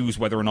of choose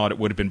whether or not it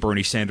would have been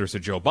Bernie Sanders or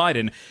Joe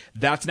Biden.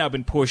 That's now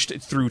been pushed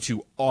through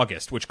to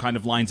August, which kind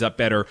of lines up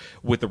better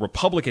with the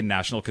Republican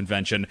National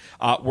Convention.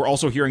 We're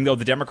also hearing, though,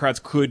 the Democrats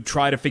could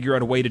try to figure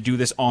out a way to do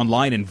this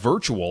online and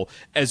virtual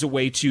as a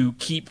way to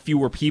keep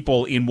fewer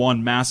people in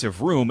one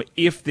massive room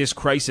if this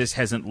crisis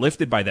hasn't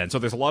lifted by then. So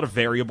there's a lot of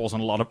variables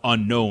and a lot of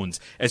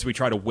unknowns as we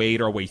try to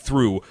wade our way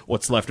through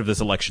what's left of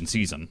this election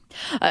season.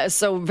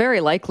 So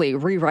very likely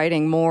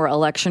rewriting more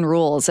election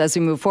rules as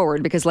we move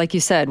forward, because like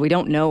you said, we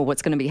don't know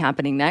what's going to be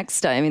happening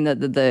next. I mean,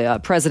 the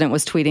president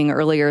was tweeting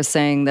earlier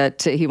saying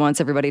that he wants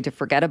everybody to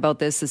forget about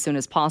this as soon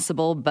as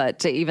possible.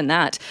 But even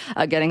that,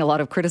 getting a lot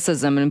of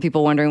criticism and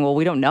people wondering, well,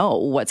 we don't know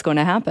what's going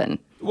to happen.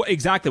 Well,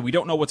 exactly. We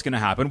don't know what's going to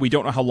happen. We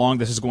don't know how long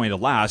this is going to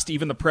last.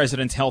 Even the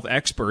president's health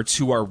experts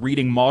who are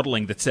reading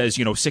modeling that says,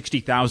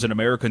 60,000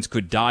 Americans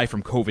could die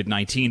from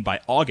COVID-19 by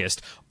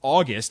August.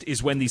 August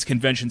is when these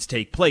conventions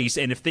take place.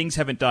 And if things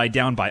haven't died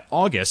down by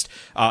August,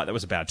 that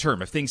was a bad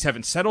term. If things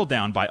haven't settled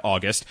down by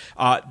August,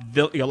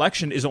 the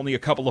election is only a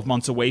couple of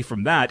months away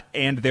from that.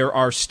 And there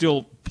are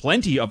still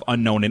plenty of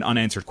unknown and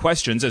unanswered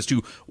questions as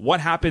to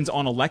what happens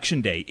on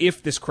Election Day.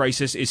 If this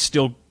crisis is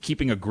still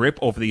keeping a grip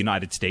over the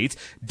United States,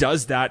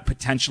 does that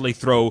potentially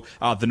throw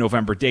the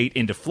November date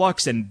into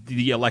flux and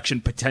the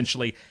election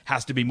potentially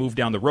has to be moved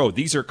down the road?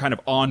 These are kind of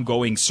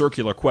ongoing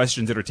circular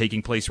questions that are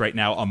taking place right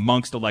now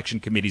amongst election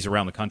committees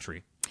around the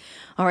country.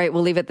 All right,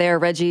 we'll leave it there.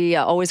 Reggie,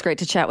 always great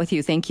to chat with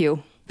you. Thank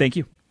you. Thank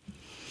you.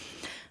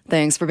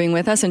 Thanks for being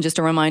with us. And just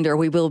a reminder,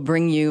 we will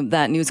bring you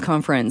that news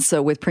conference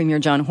with Premier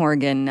John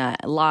Horgan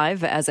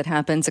live as it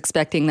happens,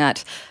 expecting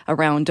that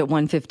around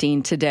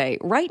 1:15 today.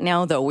 Right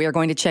now, though, we are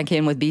going to check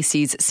in with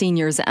BC's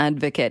seniors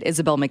advocate,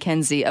 Isabel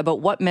McKenzie, about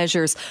what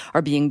measures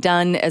are being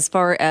done as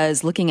far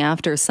as looking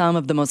after some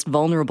of the most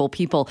vulnerable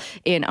people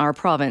in our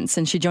province.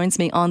 And she joins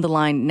me on the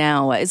line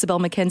now. Isabel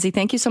McKenzie,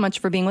 thank you so much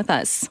for being with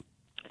us.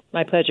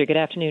 My pleasure. Good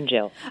afternoon,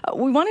 Jill.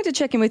 We wanted to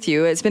check in with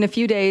you. It's been a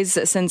few days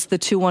since the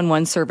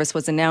 211 service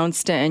was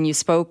announced, and you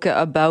spoke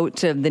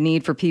about the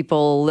need for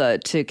people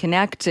to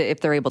connect if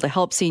they're able to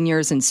help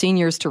seniors and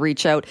seniors to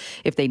reach out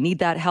if they need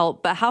that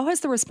help. But how has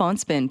the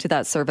response been to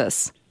that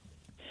service?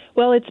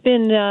 Well, it's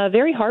been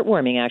very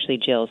heartwarming, actually,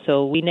 Jill.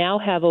 So we now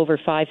have over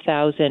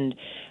 5,000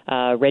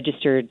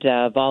 registered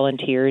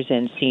volunteers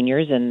and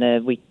seniors,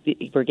 and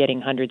we're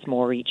getting hundreds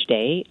more each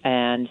day.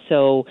 And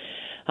so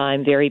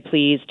I'm very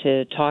pleased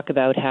to talk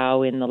about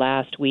how in the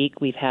last week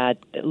we've had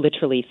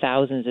literally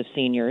thousands of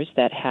seniors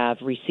that have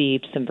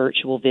received some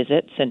virtual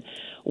visits and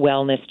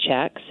wellness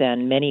checks,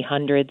 and many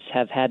hundreds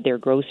have had their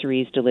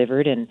groceries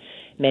delivered, and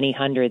many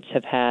hundreds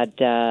have had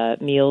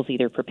meals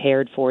either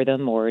prepared for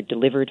them or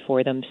delivered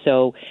for them.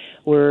 So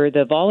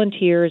the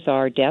volunteers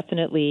are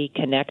definitely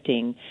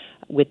connecting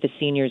with the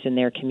seniors in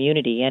their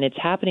community, and it's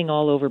happening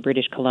all over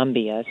British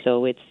Columbia.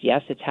 So it's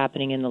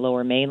happening in the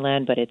Lower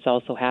Mainland, but it's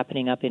also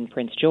happening up in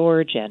Prince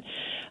George and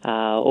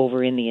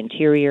over in the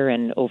interior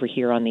and over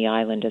here on the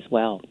island as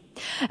well.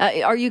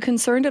 Are you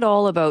concerned at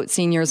all about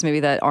seniors maybe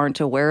that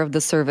aren't aware of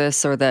the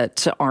service or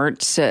that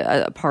aren't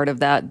a part of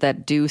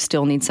that do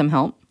still need some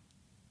help?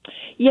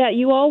 Yeah,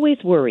 you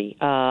always worry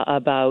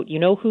about,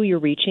 who you're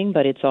reaching,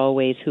 but it's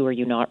always who are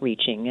you not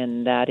reaching,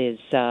 and that is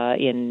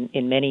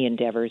in many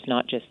endeavors,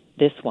 not just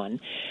this one.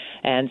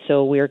 And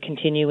so we're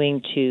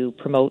continuing to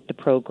promote the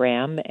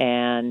program,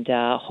 and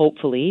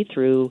hopefully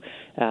through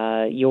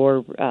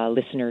your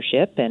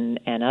listenership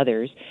and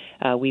others,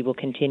 we will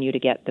continue to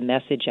get the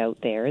message out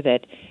there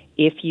that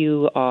if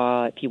you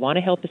want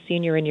to help a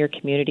senior in your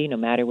community, no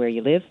matter where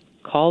you live,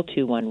 call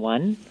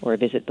 211 or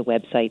visit the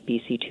website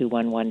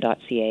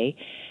bc211.ca.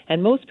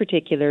 And most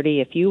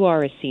particularly, if you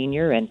are a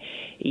senior and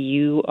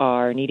you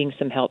are needing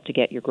some help to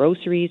get your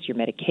groceries, your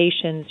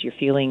medications, you're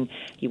feeling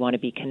you want to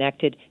be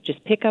connected,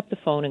 just pick up the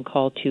phone and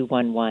call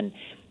 211,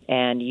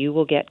 and you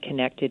will get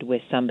connected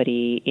with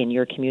somebody in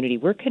your community.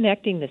 We're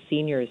connecting the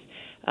seniors.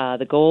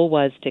 The goal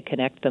was to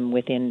connect them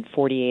within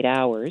 48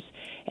 hours,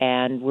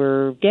 and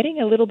we're getting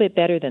a little bit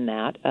better than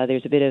that.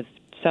 There's a bit of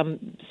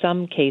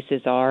some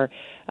cases are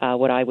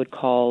what I would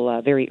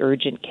call very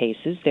urgent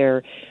cases.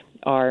 There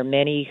are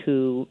many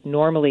who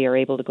normally are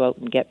able to go out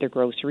and get their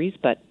groceries,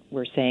 but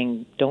we're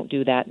saying don't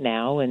do that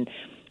now, and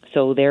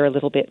so they're a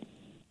little bit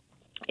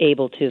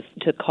able to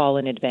call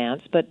in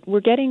advance. But we're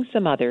getting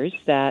some others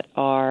that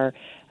are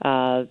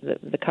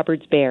the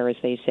cupboard's bare, as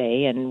they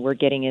say, and we're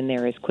getting in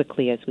there as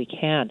quickly as we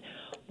can.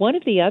 One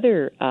of the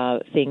other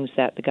things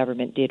that the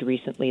government did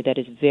recently that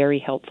is very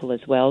helpful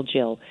as well,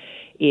 Jill,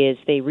 is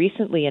they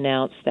recently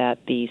announced that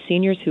the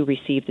seniors who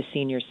receive the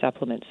senior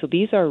supplement, so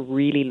these are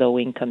really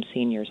low-income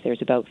seniors.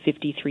 There's about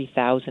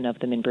 53,000 of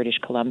them in British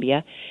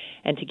Columbia.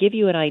 And to give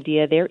you an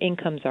idea, their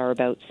incomes are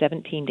about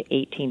 $17,000 to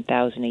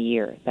 $18,000 a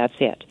year. That's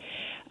it.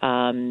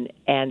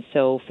 And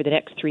so for the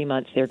next 3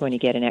 months, they're going to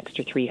get an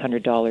extra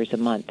 $300 a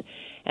month.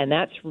 And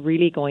that's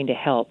really going to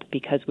help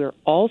because we're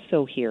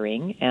also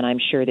hearing, and I'm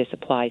sure this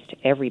applies to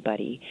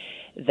everybody,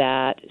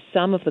 that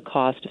some of the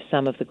cost of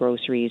some of the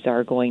groceries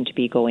are going to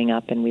be going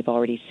up, and we've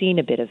already seen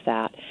a bit of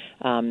that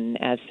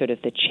as sort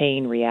of the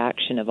chain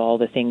reaction of all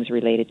the things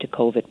related to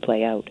COVID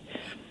play out.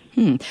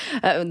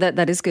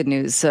 That is good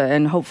news,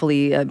 and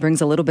hopefully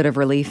brings a little bit of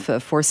relief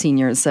for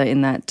seniors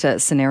in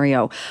that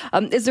scenario.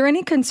 Is there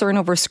any concern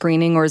over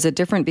screening, or is it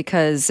different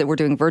because we're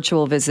doing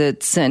virtual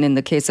visits, and in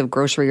the case of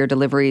grocery or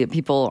delivery,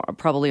 people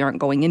probably aren't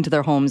going into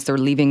their homes, they're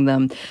leaving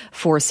them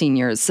for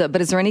seniors.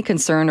 But is there any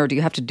concern, or do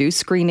you have to do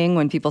screening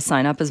when people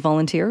sign up as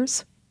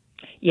volunteers?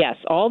 Yes,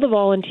 all the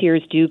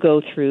volunteers do go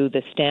through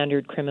the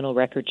standard criminal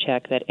record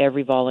check that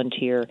every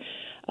volunteer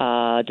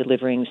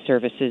delivering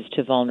services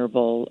to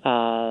vulnerable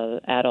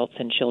adults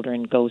and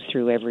children goes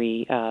through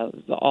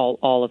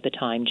all of the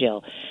time,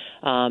 Jill.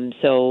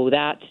 So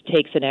that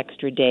takes an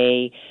extra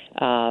day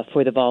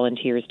for the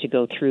volunteers to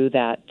go through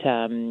that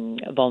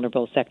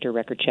vulnerable sector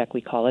record check,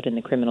 we call it, and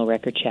the criminal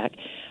record check.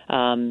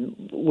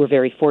 We're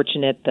very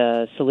fortunate.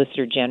 The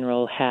Solicitor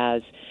General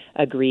has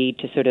agreed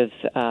to sort of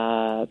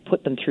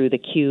put them through the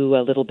queue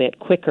a little bit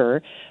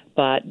quicker,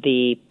 but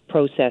the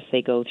process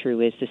they go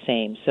through is the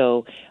same.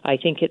 So I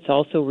think it's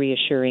also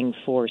reassuring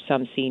for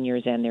some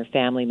seniors and their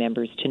family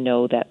members to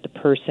know that the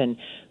person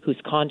who's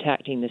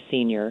contacting the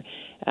senior,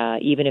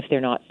 even if they're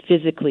not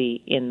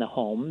physically in the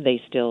home,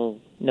 they still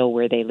know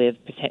where they live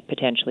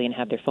potentially and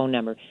have their phone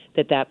number,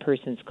 that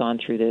person's gone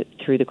through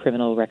the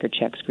criminal record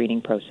check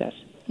screening process.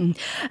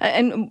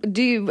 And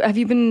have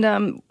you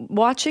been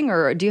watching,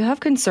 or do you have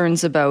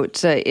concerns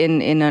about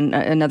in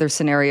another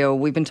scenario?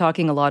 We've been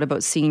talking a lot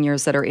about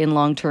seniors that are in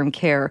long-term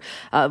care.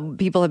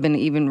 People have been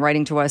even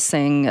writing to us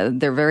saying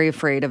they're very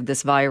afraid of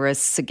this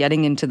virus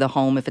getting into the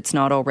home if it's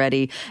not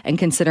already, and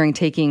considering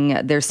taking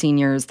their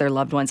seniors, their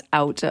loved ones,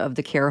 out of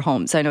the care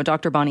homes. I know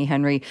Dr. Bonnie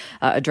Henry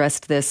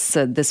addressed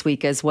this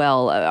week as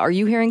well. Are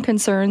you hearing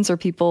concerns or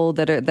people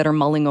that are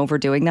mulling over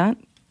doing that?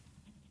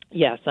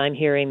 Yes, I'm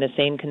hearing the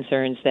same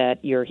concerns that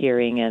you're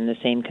hearing and the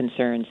same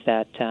concerns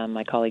that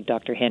my colleague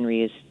Dr.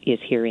 Henry is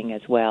hearing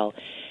as well.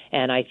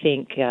 And I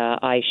think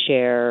I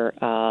share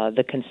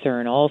the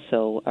concern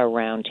also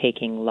around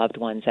taking loved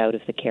ones out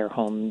of the care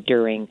home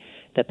during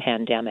the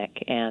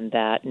pandemic, and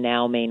that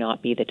now may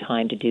not be the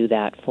time to do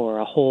that for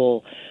a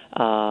whole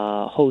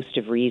host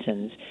of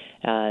reasons,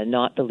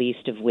 not the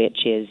least of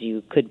which is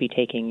you could be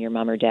taking your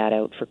mom or dad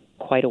out for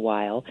quite a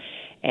while.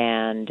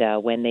 And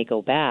when they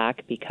go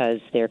back, because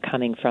they're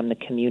coming from the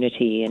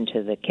community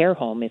into the care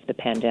home, if the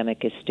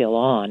pandemic is still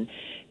on,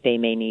 they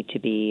may need to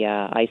be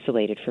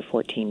isolated for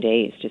 14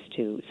 days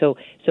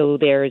so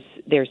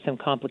there's some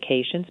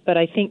complications. But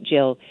I think,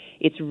 Jill,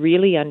 it's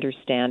really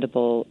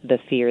understandable the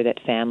fear that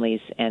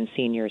families and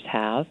seniors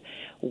have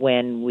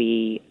when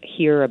we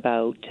hear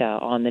about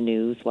on the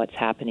news what's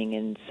happening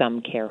in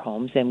some care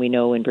homes. And we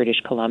know in British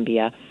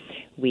Columbia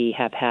we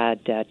have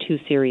had two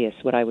serious,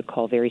 what I would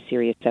call very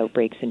serious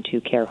outbreaks in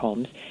two care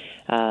homes,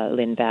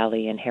 Lynn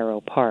Valley and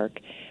Harrow Park.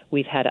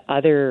 We've had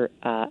other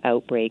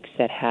outbreaks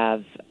that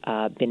have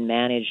been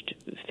managed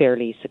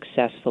fairly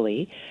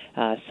successfully.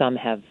 Some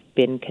have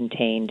been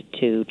contained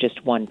to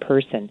just one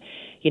person.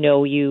 You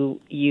know, you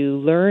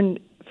learn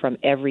from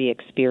every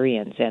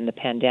experience, and the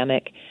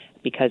pandemic,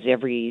 because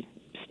every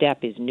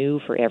step is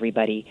new for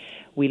everybody,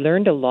 we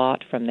learned a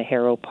lot from the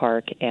Harrow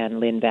Park and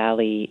Lynn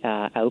Valley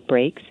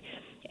outbreaks,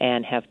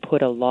 and have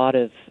put a lot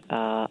of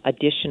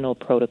additional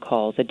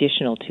protocols,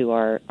 additional to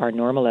our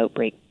normal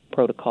outbreak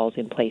protocols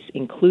in place,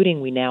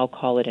 including we now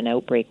call it an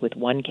outbreak with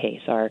one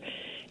case.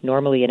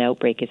 Normally an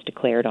outbreak is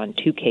declared on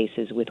two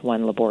cases with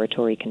one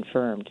laboratory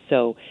confirmed.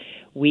 So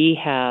we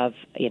have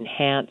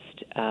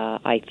enhanced,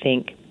 I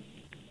think,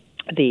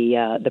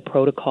 the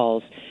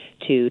protocols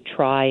to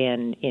try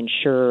and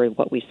ensure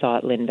what we saw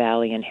at Lynn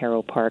Valley and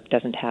Harrow Park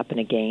doesn't happen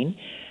again.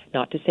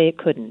 Not to say it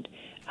couldn't,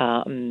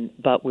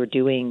 but we're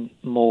doing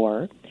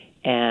more,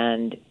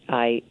 and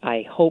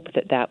I hope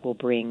that will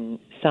bring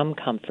some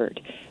comfort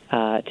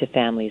to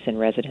families and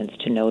residents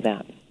to know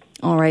that.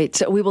 All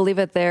right. We will leave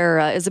it there.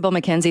 Isabel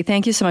McKenzie,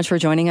 thank you so much for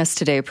joining us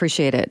today.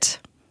 Appreciate it.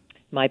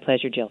 My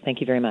pleasure, Jill. Thank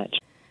you very much.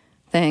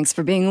 Thanks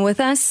for being with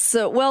us.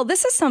 Well,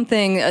 this is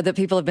something that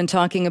people have been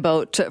talking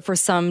about for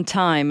some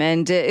time.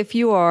 And if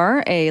you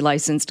are a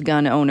licensed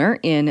gun owner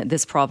in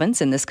this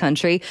province, in this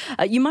country,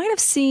 you might have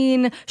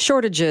seen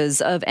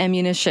shortages of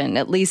ammunition,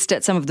 at least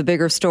at some of the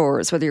bigger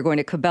stores, whether you're going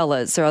to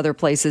Cabela's or other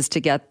places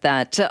to get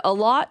that. A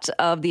lot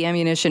of the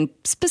ammunition,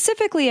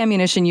 specifically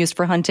ammunition used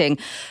for hunting,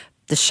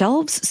 the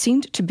shelves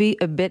seemed to be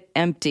a bit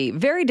empty.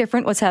 Very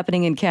different what's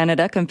happening in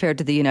Canada compared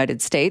to the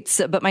United States.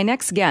 But my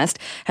next guest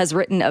has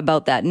written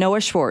about that.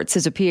 Noah Schwartz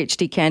is a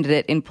PhD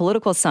candidate in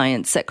political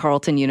science at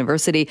Carleton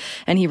University,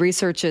 and he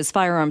researches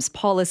firearms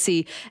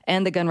policy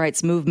and the gun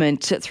rights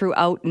movement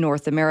throughout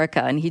North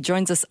America. And he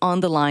joins us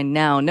on the line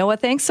now. Noah,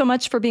 thanks so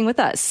much for being with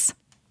us.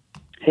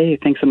 Hey,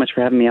 thanks so much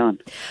for having me on.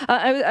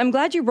 I'm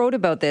glad you wrote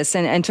about this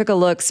and took a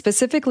look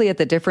specifically at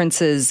the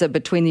differences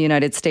between the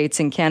United States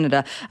and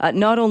Canada,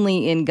 not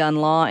only in gun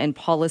law and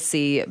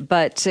policy,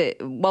 but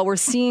while we're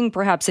seeing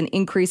perhaps an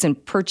increase in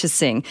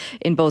purchasing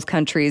in both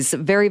countries,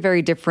 very,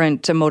 very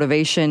different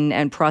motivation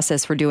and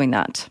process for doing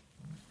that.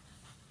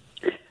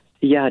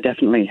 Yeah,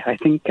 definitely. I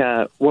think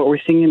what we're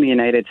seeing in the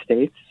United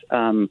States,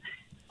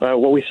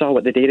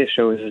 what the data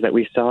shows is that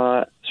we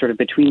saw sort of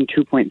between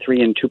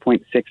 2.3 and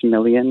 2.6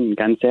 million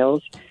gun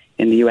sales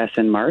in the U.S.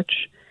 in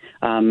March.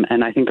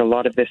 And I think a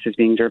lot of this is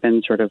being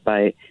driven sort of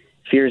by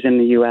fears in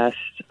the U.S.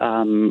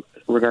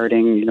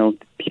 Regarding,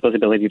 people's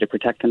ability to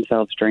protect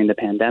themselves during the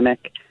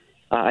pandemic.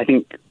 I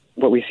think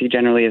what we see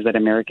generally is that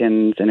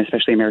Americans, and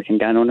especially American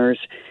gun owners,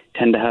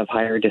 tend to have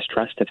higher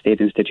distrust of state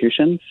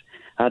institutions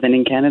than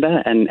in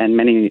Canada. And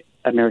many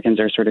Americans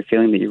are sort of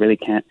feeling that you really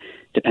can't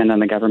depend on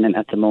the government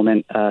at the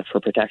moment for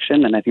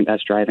protection. And I think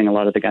that's driving a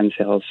lot of the gun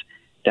sales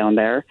down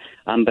there,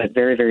 but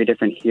very, very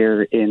different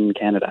here in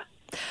Canada.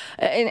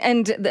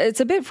 And it's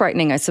a bit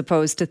frightening, I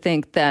suppose, to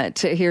think that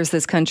here's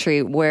this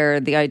country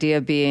where the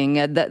idea being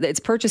that it's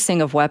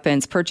purchasing of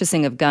weapons,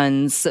 purchasing of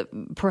guns,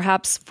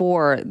 perhaps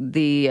for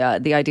the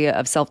idea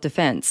of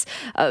self-defense.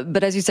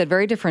 But as you said,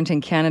 very different in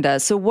Canada.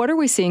 So what are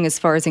we seeing as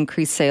far as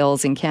increased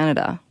sales in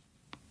Canada?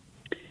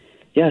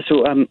 Yeah,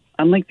 so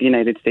unlike the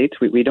United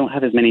States, we don't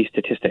have as many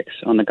statistics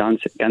on the gun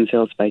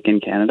sales spike in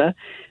Canada.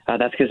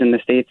 That's because in the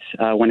States,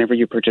 whenever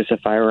you purchase a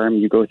firearm,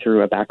 you go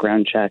through a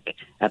background check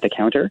at the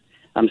counter.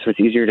 So it's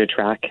easier to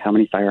track how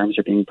many firearms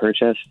are being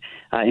purchased.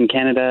 In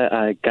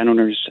Canada, gun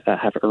owners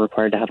are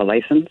required to have a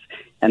license,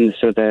 and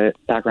so the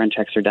background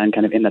checks are done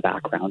kind of in the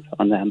background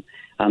on them.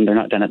 They're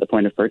not done at the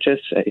point of purchase.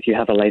 If you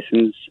have a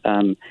license,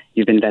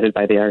 you've been vetted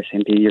by the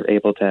RCMP, you're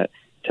able to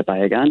buy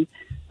a gun.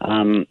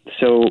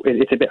 So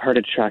it's a bit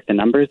harder to track the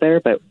numbers there,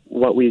 but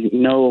what we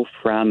know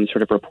from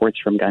sort of reports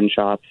from gun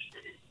shops,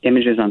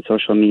 images on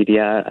social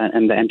media,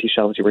 and the empty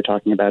shelves you were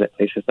talking about at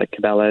places like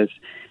Cabela's,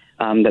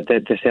 that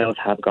the sales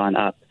have gone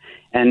up.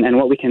 And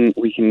what we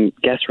can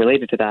guess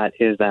related to that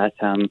is that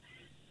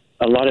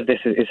a lot of this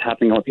is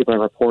happening. What people are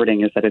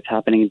reporting is that it's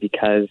happening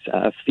because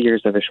of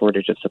fears of a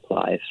shortage of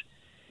supplies.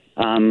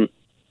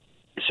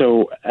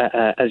 So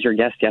as your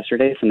guest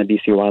yesterday from the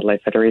BC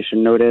Wildlife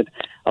Federation noted,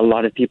 a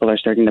lot of people are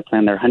starting to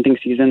plan their hunting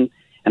season,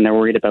 and they're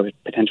worried about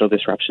potential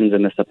disruptions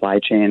in the supply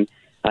chain,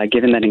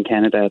 given that in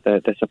Canada,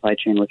 the supply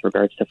chain with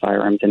regards to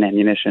firearms and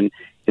ammunition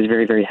is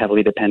very, very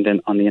heavily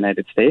dependent on the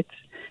United States.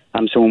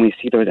 So when we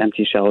see those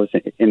empty shelves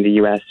in the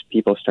U.S.,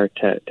 people start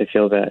to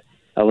feel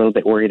a little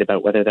bit worried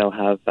about whether they'll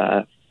have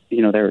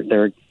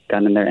their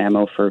gun and their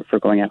ammo for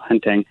going out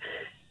hunting.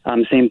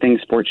 Same thing,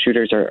 sports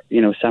shooters are,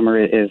 summer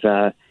is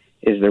the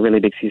really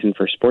big season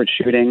for sports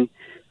shooting,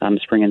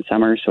 spring and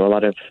summer. So a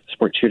lot of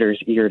sports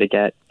shooters eager to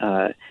get,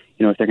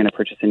 if they're going to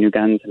purchase a new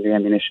guns and new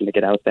ammunition to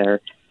get out there,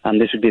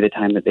 this would be the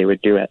time that they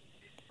would do it.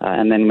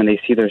 And then when they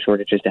see those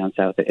shortages down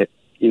south, it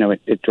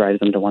drives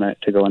them to want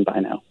to go and buy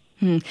now.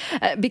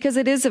 Because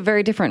it is a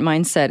very different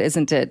mindset,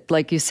 isn't it?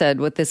 Like you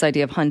said, with this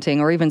idea of hunting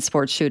or even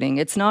sports shooting,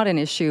 it's not an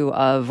issue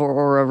of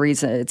or a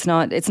reason. It's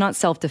not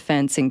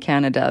self-defense in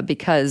Canada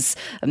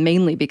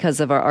mainly because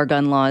of our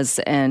gun laws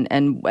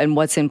and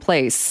what's in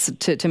place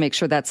to make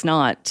sure that's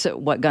not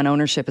what gun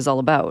ownership is all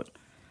about.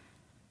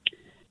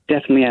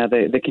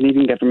 Definitely, the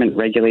Canadian government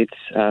regulates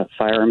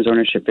firearms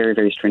ownership very,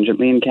 very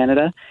stringently in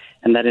Canada,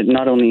 and that it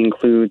not only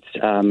includes,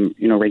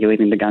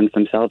 regulating the guns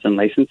themselves and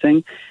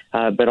licensing,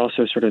 but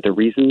also sort of the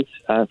reasons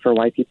for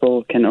why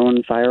people can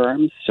own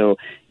firearms. So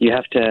you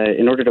have to,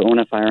 in order to own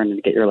a firearm and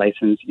to get your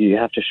license, you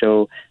have to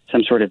show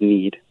some sort of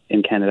need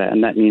in Canada,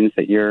 and that means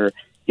that you're,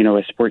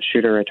 a sports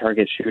shooter, a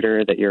target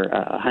shooter, that you're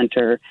a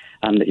hunter,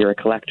 that you're a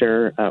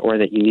collector, or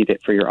that you need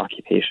it for your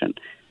occupation.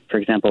 For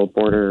example,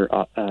 border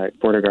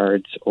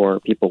guards or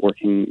people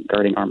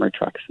guarding armored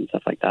trucks and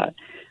stuff like that.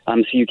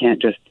 So you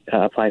can't just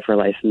apply for a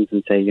license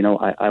and say,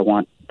 I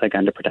want a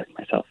gun to protect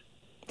myself.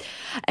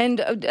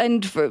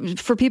 And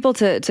for people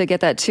to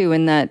get that too,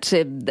 in that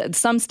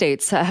some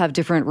states have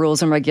different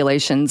rules and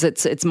regulations.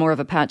 It's more of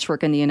a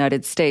patchwork in the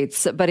United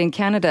States, but in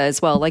Canada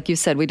as well, like you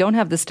said, we don't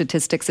have the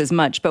statistics as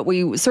much, but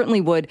we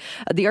certainly would.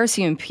 The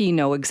RCMP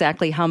know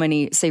exactly how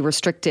many, say,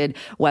 restricted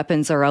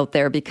weapons are out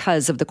there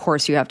because of the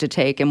course you have to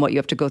take and what you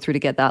have to go through to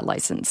get that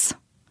license.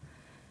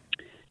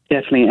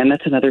 Definitely, and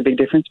that's another big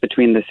difference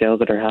between the sales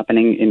that are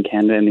happening in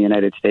Canada and the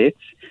United States.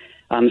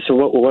 So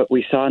what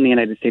we saw in the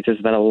United States is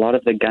that a lot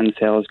of the gun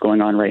sales going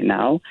on right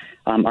now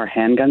are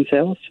handgun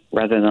sales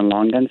rather than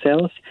long gun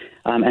sales,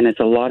 and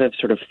it's a lot of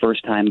sort of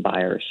first-time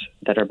buyers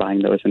that are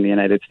buying those in the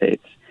United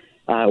States.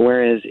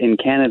 Whereas in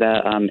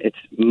Canada, it's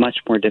much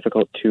more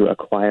difficult to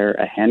acquire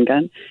a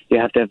handgun. You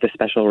have to have the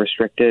special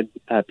restricted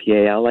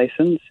PAL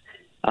license,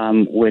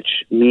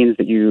 which means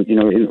that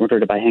in order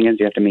to buy handguns,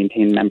 you have to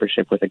maintain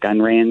membership with a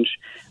gun range,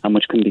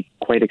 which can be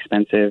quite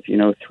expensive,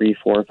 $300,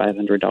 $400,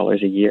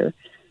 $500 a year.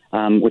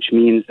 Which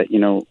means that,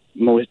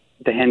 most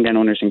the handgun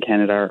owners in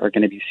Canada are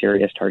going to be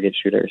serious target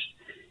shooters.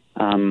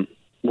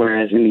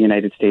 Whereas in the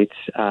United States,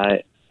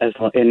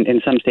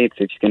 in some states,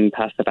 if you can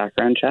pass the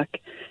background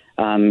check,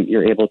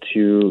 you're able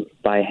to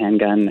buy a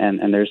handgun,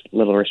 and there's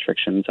little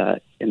restrictions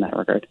in that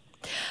regard.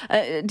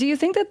 Do you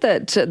think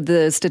that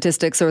the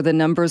statistics or the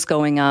numbers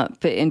going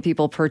up in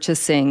people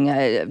purchasing,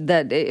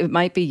 that it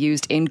might be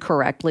used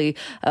incorrectly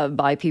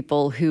by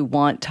people who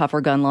want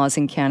tougher gun laws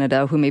in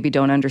Canada, who maybe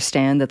don't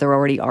understand that there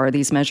already are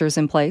these measures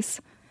in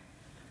place?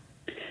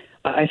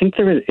 I think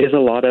there is a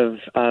lot of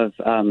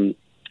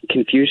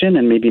confusion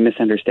and maybe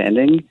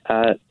misunderstanding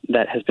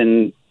that has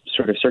been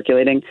sort of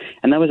circulating,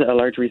 and that was a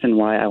large reason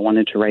why I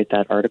wanted to write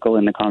that article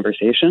in The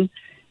Conversation.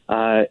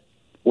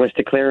 Was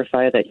to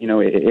clarify that,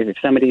 if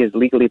somebody is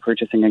legally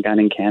purchasing a gun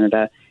in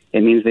Canada,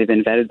 it means they've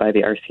been vetted by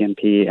the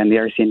RCMP, and the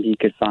RCMP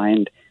could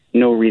find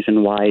no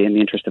reason why, in the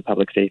interest of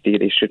public safety,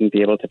 they shouldn't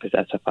be able to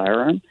possess a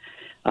firearm.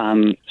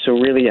 So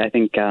really, I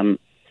think a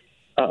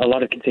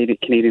lot of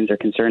Canadians are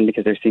concerned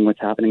because they're seeing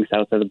what's happening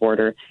south of the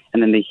border,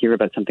 and then they hear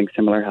about something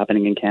similar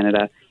happening in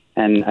Canada.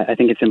 And I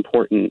think it's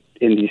important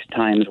in these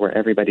times where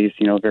everybody's,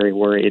 very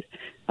worried,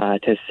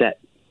 to set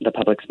the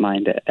public's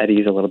mind at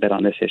ease a little bit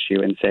on this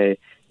issue and say,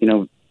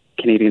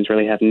 Canadians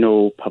really have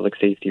no public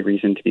safety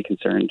reason to be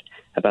concerned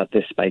about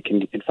this spike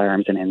in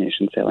firearms and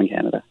ammunition sale in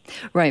Canada.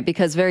 Right,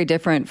 because very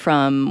different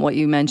from what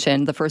you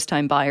mentioned, the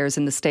first-time buyers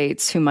in the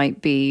States who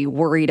might be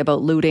worried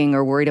about looting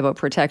or worried about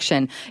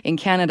protection. In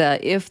Canada,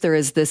 if there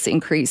is this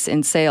increase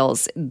in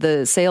sales,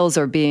 the sales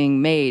are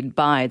being made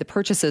the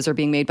purchases are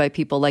being made by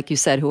people, like you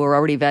said, who are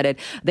already vetted.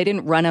 They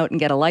didn't run out and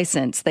get a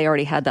license. They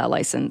already had that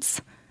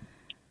license.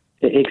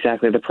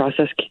 Exactly. The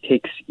process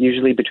takes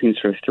usually between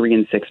sort of 3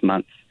 and 6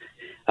 months.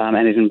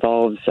 And it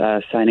involves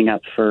signing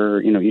up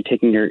for, you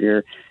taking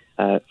your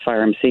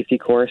firearm safety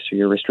course or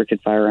your restricted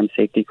firearm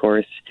safety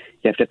course.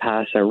 You have to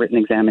pass a written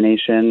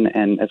examination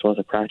and as well as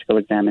a practical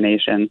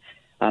examination.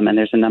 And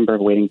there's a number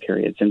of waiting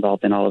periods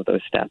involved in all of those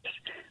steps.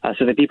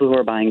 So the people who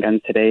are buying guns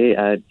today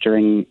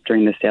during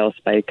the sales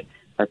spike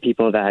are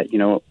people that,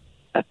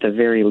 at the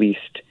very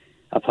least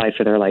applied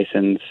for their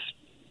license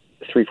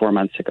 3-4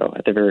 months ago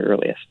at the very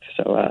earliest.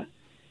 So,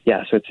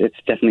 so it's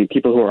definitely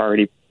people who are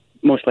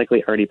most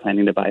likely already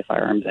planning to buy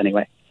firearms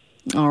anyway.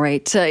 All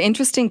right.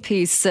 Interesting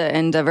piece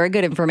and very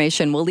good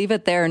information. We'll leave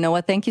it there.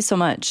 Noah, thank you so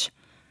much.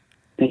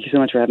 Thank you so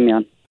much for having me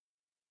on.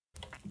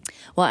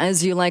 Well,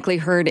 as you likely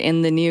heard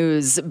in the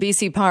news,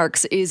 BC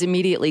Parks is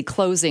immediately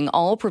closing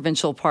all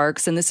provincial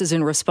parks, and this is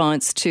in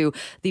response to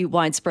the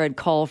widespread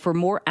call for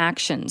more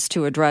actions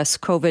to address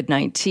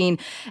COVID-19.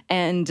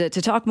 And to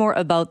talk more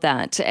about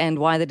that and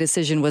why the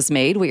decision was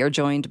made, we are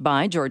joined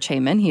by George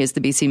Heyman. He is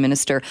the BC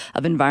Minister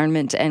of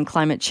Environment and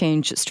Climate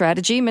Change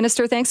Strategy.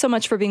 Minister, thanks so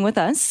much for being with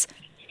us.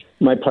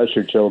 My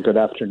pleasure, Jill. Good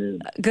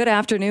afternoon. Good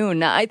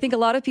afternoon. I think a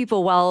lot of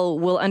people, while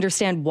will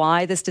understand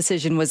why this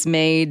decision was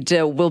made,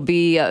 will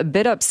be a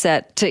bit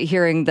upset to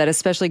hearing that,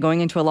 especially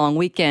going into a long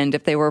weekend,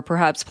 if they were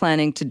perhaps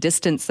planning to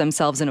distance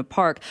themselves in a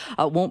park,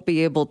 won't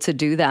be able to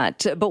do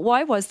that. But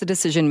why was the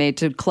decision made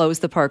to close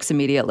the parks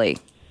immediately?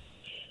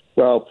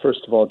 Well,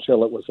 first of all,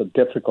 Jill, it was a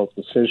difficult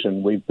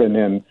decision. We've been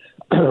in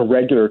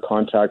regular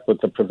contact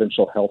with the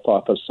Provincial Health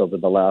Office over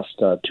the last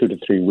 2 to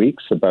 3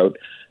 weeks about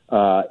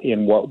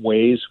in what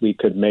ways we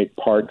could make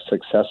parks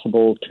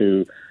accessible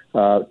to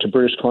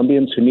British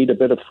Columbians who need a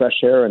bit of fresh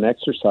air and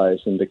exercise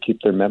and to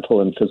keep their mental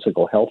and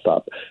physical health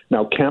up.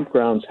 Now,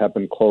 campgrounds have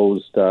been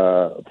closed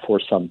for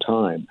some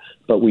time,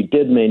 but we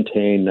did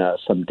maintain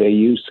some day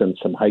use and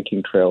some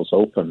hiking trails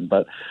open.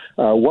 But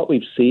what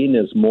we've seen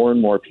is more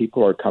and more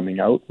people are coming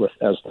out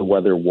as the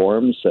weather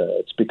warms.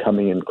 It's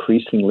becoming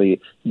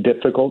increasingly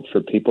difficult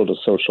for people to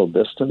social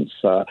distance.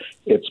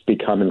 It's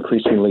become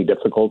increasingly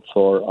difficult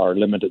for our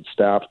limited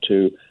staff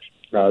to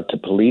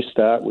police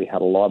that. We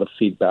had a lot of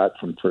feedback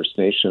from First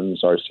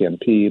Nations,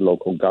 RCMP,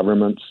 local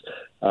governments,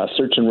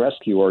 search and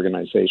rescue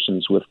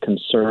organizations with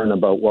concern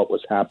about what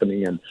was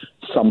happening in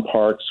some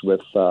parks with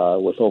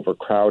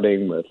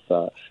overcrowding, with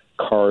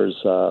cars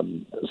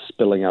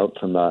spilling out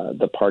from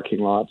the parking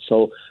lot.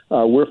 So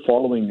we're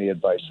following the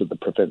advice of the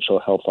provincial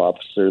health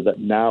officer that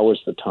now is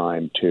the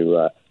time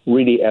to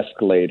really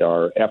escalate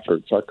our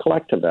efforts, our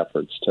collective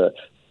efforts to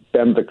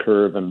bend the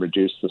curve and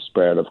reduce the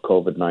spread of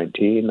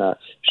COVID-19.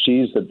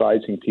 She's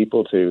advising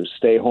people to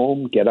stay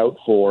home, get out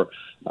for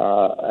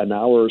an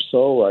hour or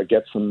so,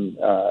 get some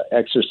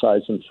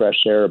exercise and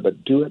fresh air,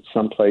 but do it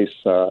someplace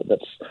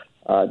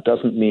that's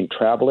doesn't mean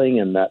traveling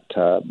and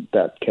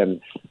that can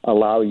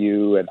allow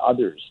you and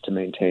others to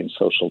maintain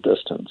social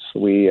distance.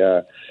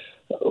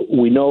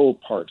 We know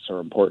parks are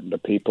important to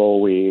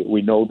people.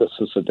 We know this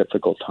is a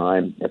difficult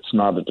time. It's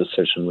not a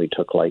decision we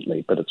took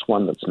lightly, but it's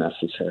one that's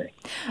necessary.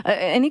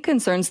 Any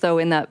concerns, though,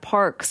 in that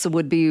parks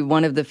would be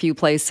one of the few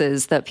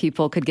places that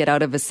people could get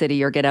out of a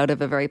city or get out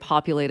of a very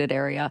populated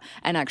area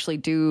and actually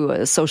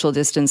do social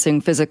distancing,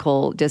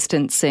 physical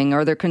distancing?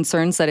 Are there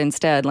concerns that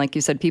instead, like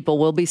you said, people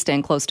will be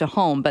staying close to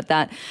home, but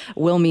that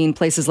will mean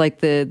places like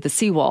the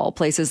seawall,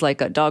 places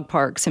like dog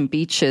parks and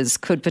beaches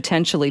could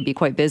potentially be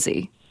quite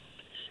busy?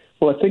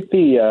 Well, I think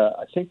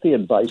the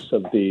advice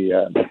of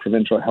the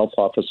provincial health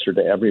officer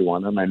to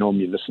everyone, and I know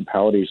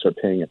municipalities are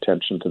paying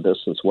attention to this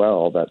as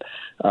well, that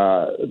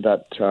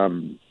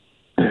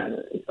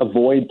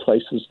avoid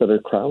places that are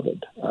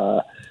crowded.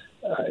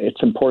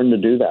 It's important to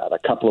do that.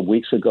 A couple of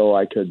weeks ago,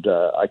 I could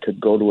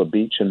go to a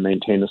beach and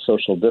maintain a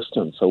social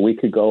distance. A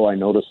week ago, I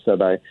noticed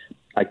that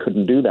I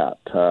couldn't do that,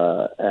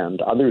 and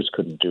others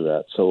couldn't do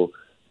that. So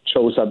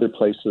chose other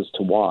places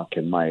to walk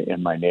in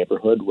my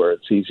neighborhood where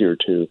it's easier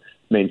to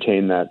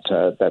maintain that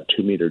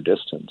 2 meter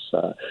distance.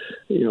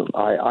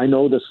 I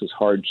know this is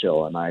hard,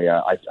 Jill, and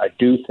I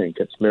do think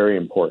it's very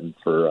important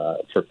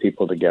for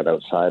people to get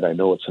outside. I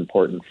know it's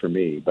important for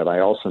me, but I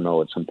also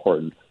know it's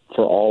important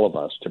for all of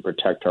us to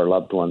protect our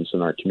loved ones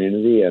in our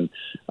community. And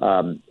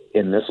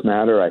in this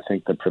matter, I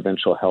think the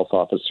provincial health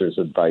officer's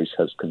advice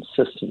has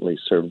consistently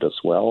served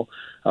us well.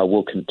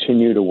 We'll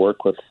continue to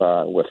work with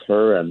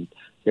her, and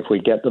if we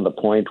get to the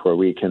point where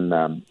we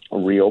can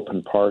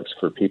reopen parks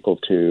for people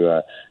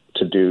to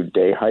do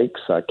day hikes,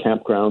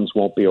 campgrounds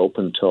won't be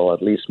open till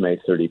at least May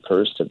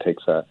 31st.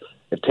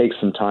 It takes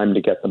some time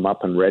to get them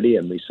up and ready,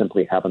 and we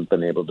simply haven't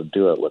been able to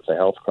do it with the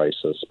health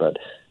crisis. But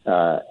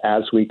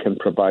as we can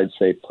provide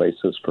safe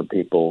places for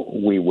people,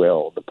 we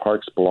will. The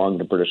parks belong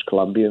to British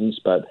Columbians,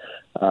 but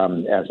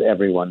as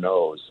everyone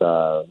knows,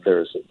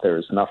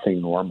 there's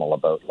nothing normal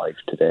about life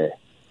today.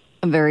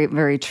 Very,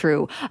 very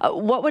true.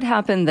 What would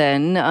happen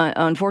then?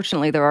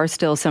 Unfortunately, there are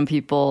still some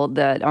people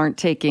that aren't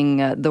taking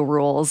the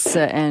rules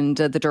and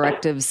the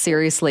directives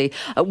seriously.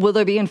 Will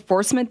there be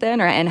enforcement then,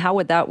 and how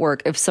would that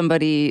work if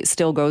somebody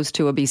still goes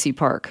to a BC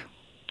park?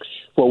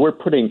 Well, we're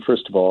putting,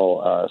 first of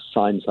all,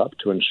 signs up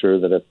to ensure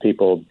that if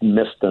people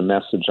miss the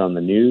message on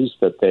the news,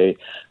 that they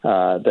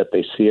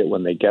see it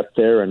when they get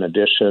there. In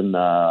addition,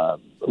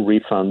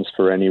 refunds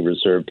for any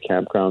reserved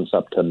campgrounds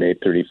up to May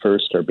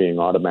 31st are being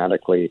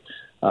automatically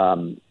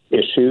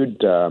issued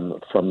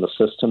from the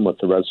system with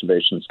the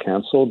reservations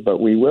canceled. But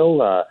we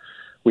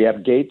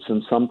have gates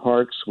in some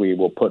parks. We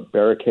will put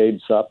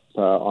barricades up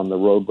on the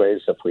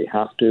roadways if we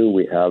have to.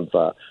 We have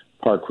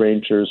park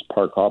rangers,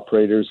 park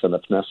operators, and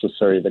if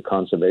necessary, the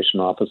conservation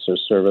officer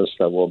service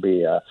that will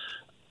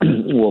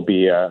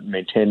be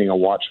maintaining a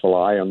watchful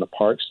eye on the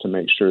parks to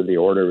make sure the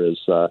order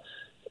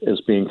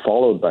is being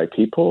followed by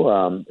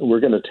people. We're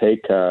going to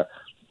take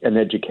an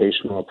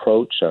educational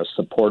approach, a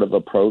supportive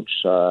approach,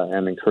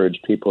 and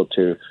encourage people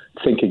to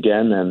think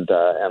again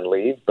and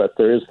leave. But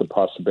there is the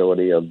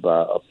possibility of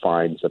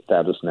fines if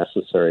that is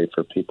necessary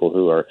for people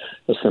who are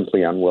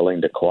simply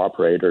unwilling to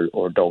cooperate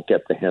or don't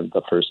get the hint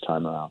the first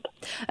time around.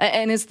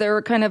 And is there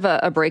kind of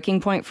a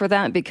breaking point for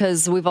that?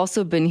 Because we've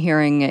also been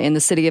hearing in the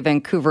city of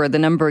Vancouver, the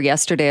number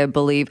yesterday, I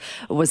believe,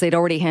 was they'd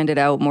already handed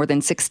out more than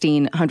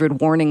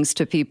 1,600 warnings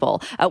to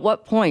people. At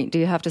what point do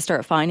you have to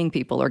start fining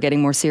people or getting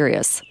more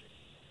serious?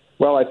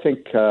 Well, I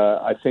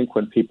think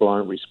when people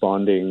aren't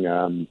responding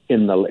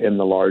in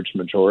the large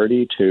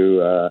majority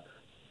to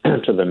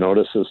the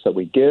notices that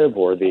we give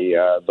or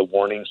the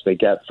warnings they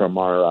get from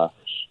our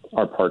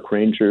park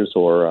rangers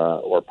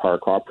or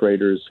park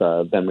operators,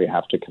 then we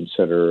have to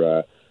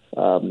consider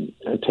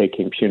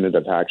taking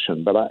punitive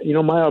action. But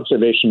my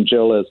observation,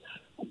 Jill, is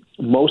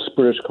most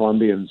British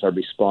Columbians are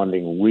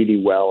responding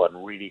really well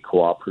and really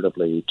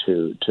cooperatively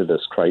to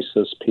this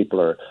crisis.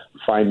 People are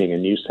finding a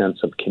new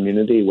sense of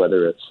community,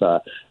 whether it's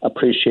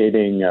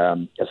appreciating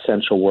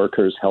essential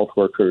workers, health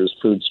workers,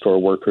 food store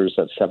workers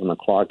at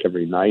 7:00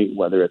 every night,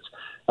 whether it's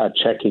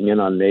checking in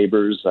on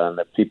neighbors and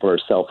if people are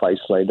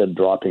self-isolated,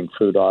 dropping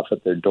food off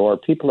at their door.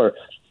 People are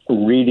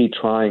really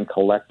trying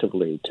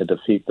collectively to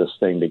defeat this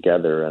thing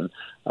together. And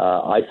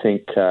I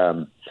think,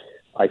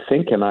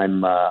 and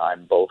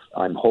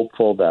I'm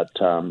hopeful that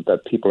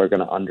people are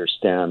going to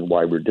understand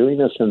why we're doing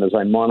this. And as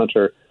I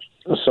monitor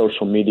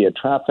social media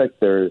traffic,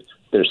 there's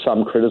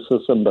some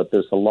criticism, but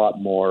there's a lot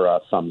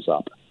more thumbs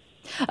up.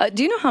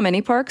 Do you know how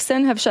many parks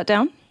then have shut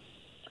down?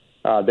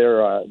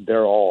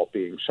 They're all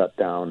being shut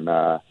down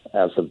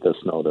as of this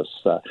notice.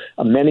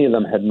 Many of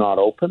them had not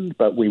opened,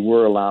 but we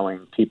were allowing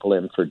people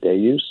in for day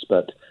use.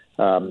 But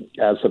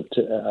as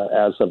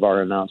of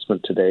our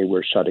announcement today,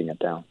 we're shutting it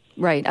down.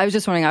 Right. I was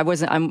just wondering.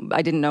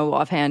 I didn't know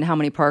offhand how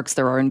many parks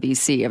there are in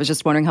BC. I was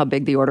just wondering how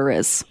big the order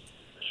is.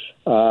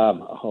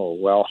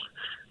 Well,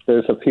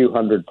 there's a few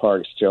hundred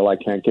parks, Jill. I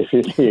can't give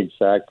you the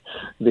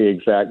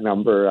exact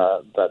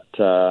number, but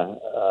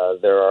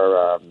there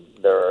are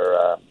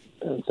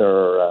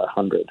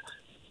 100.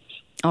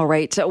 All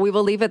right. So we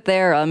will leave it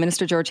there.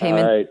 Minister George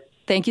Heyman, right.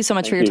 Thank you so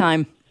much for your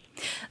time.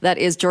 That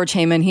is George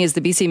Heyman. He is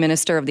the BC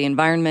Minister of the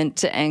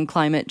Environment and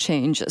Climate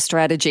Change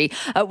Strategy.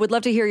 Would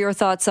love to hear your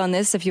thoughts on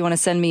this. If you want to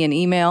send me an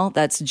email,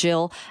 that's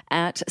jill@cknw.com.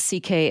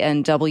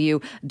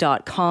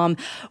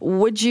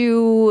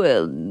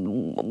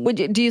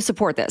 Do you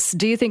support this?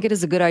 Do you think it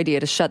is a good idea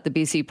to shut the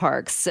BC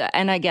parks?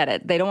 And I get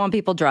it. They don't want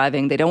people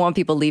driving. They don't want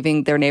people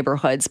leaving their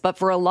neighborhoods. But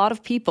for a lot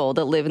of people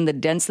that live in the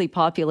densely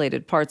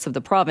populated parts of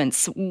the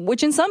province,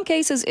 which in some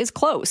cases is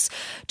close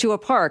to a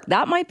park,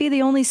 that might be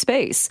the only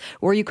space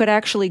where you could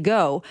actually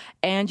go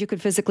and you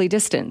could physically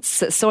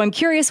distance. So I'm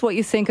curious what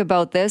you think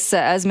about this.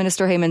 As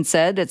Minister Heyman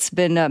said, it's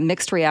been a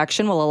mixed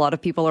reaction while a lot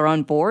of people are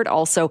on board.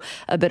 Also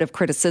a bit of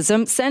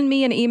criticism. Send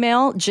me an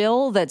email,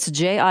 Jill, that's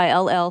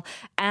JILL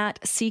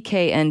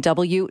 @cknw.com,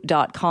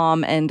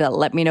 and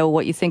let me know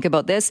what you think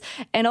about this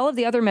and all of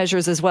the other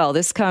measures as well.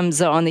 This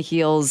comes on the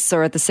heels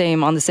or on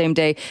the same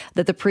day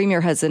that the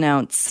Premier has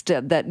announced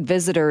that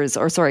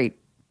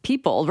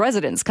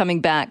residents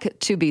coming back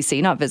to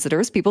BC, not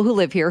visitors, people who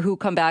live here who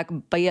come back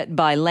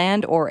by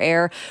land or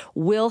air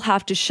will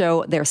have to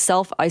show their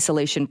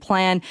self-isolation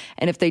plan.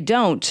 And if they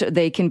don't,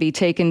 they can be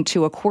taken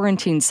to a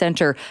quarantine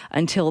center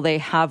until they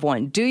have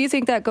one. Do you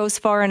think that goes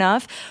far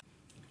enough?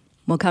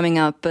 Well, coming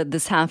up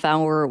this half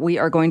hour, we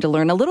are going to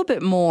learn a little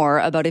bit more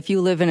about if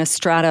you live in a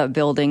strata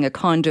building, a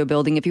condo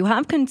building, if you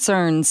have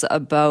concerns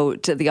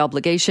about the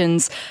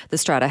obligations the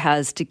strata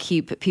has to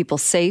keep people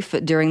safe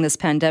during this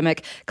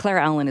pandemic. Claire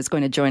Allen is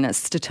going to join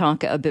us to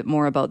talk a bit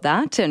more about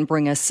that and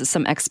bring us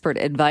some expert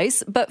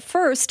advice. But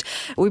first,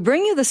 we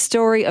bring you the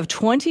story of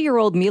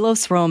 20-year-old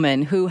Milos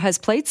Roman, who has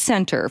played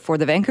center for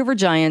the Vancouver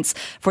Giants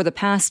for the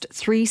past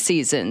 3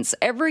 seasons.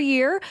 Every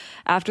year,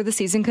 after the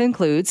season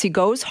concludes, he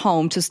goes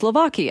home to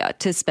Slovakia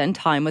to spend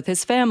time with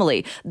his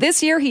family.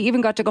 This year, he even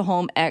got to go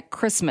home at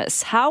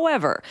Christmas.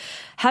 However,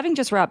 having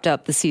just wrapped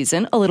up the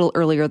season a little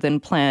earlier than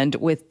planned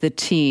with the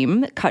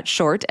team, cut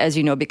short, as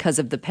you know, because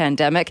of the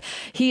pandemic,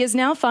 he is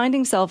now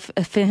finding himself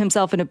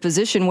in a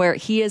position where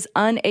he is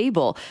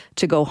unable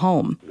to go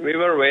home. We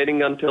were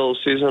waiting until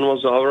season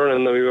was over,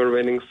 and we were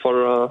waiting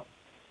for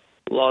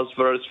last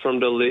words from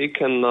the league,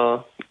 and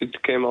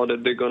it came out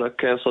that they're going to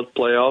cancel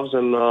playoffs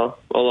and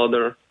all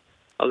other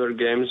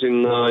games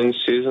in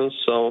season.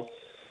 So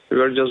we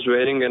were just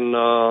waiting, and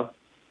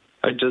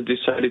I just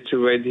decided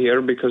to wait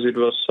here because it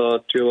was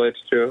too late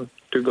to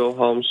go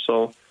home.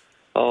 So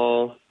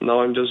now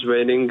I'm just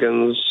waiting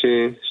and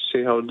see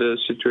how the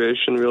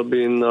situation will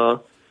be in a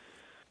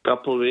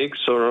couple weeks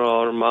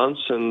or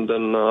months, and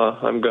then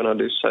I'm gonna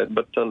decide.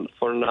 But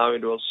for now,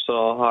 it was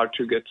hard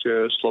to get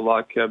to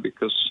Slovakia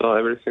because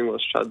everything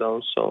was shut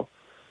down. So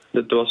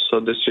that was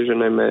a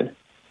decision I made.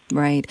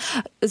 Right.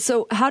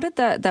 So how did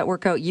that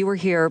work out? You were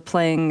here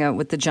playing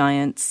with the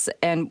Giants,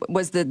 and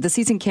was the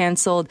season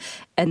canceled,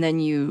 and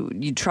then you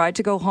tried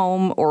to go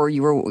home, or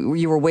you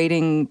were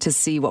waiting to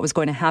see what was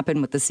going to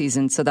happen with the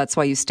season, so that's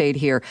why you stayed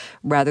here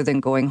rather than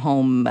going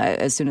home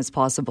as soon as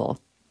possible?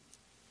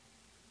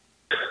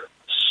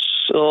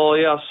 So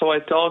I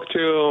talked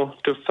to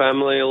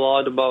family a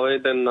lot about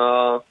it, and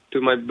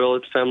to my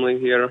billet family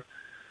here,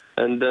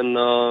 and then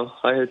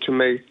I had to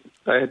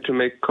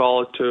make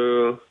call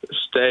to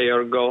stay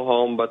or go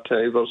home, but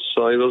it was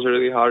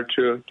really hard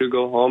to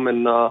go home,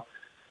 and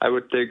I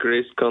would take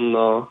risk on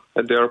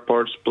at the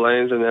airports,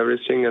 planes, and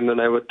everything, and then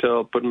I would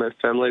put my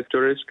family to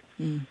risk.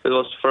 It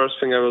was the first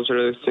thing I was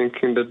really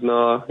thinking that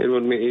it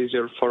would be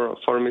easier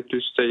for me to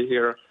stay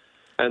here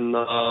and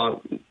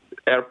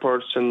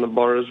airports and the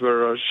borders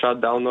were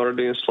shut down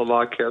already in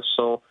Slovakia.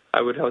 So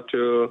I would have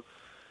to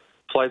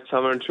fly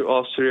somewhere to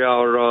Austria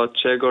or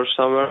Czech or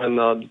somewhere, and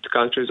the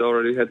countries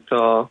already had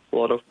a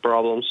lot of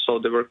problems. So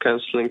they were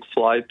canceling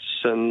flights,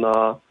 and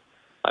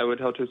I would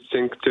have to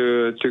think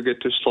to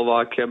get to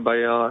Slovakia by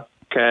a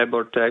cab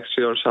or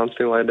taxi or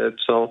something like that.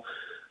 So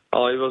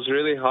it was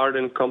really hard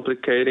and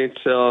complicated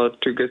to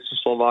get to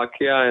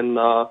Slovakia, and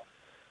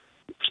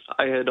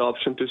I had the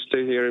option to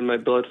stay here in my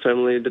billet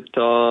family. That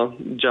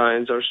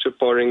Giants are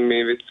supporting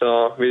me with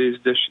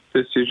this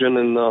decision,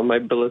 and my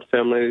billet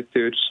family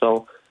too.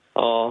 So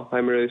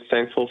I'm really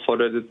thankful for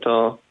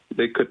that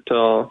they could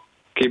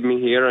keep me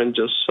here and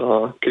just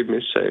keep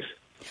me safe.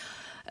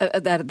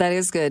 That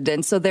is good.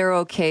 And so they're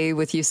okay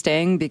with you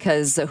staying,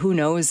 because who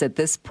knows at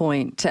this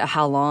point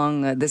how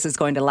long this is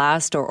going to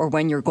last, or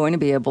when you're going to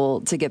be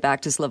able to get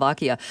back to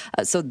Slovakia.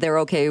 So they're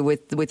okay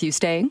with you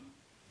staying?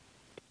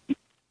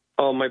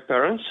 My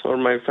parents or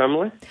my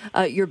family?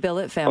 Your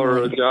billet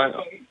family. Yeah,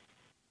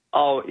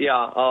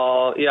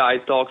 I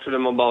talked to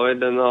them about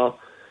it, and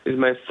it's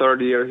my third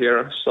year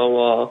here.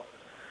 So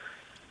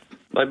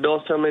my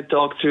billet family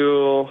talked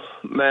to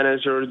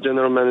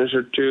general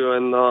manager too,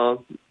 and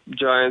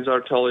Giants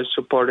are totally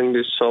supporting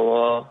this,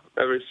 so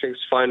everything's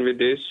fine with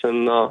this,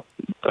 and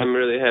I'm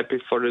really happy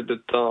for it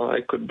that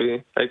I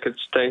could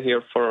stay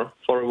here for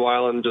a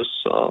while and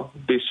just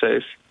be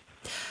safe.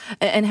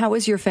 And how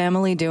is your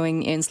family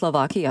doing in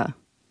Slovakia?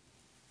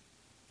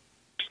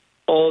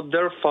 Oh,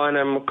 they're fine.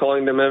 I'm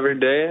calling them every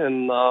day,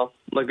 and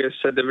like I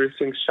said,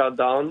 everything's shut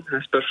down,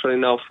 especially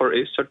now for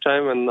Easter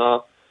time, and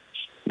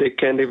they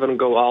can't even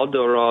go out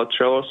or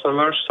travel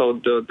somewhere, so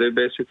they're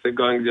basically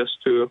going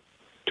just to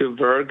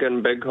work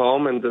and back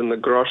home, and then the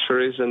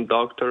groceries and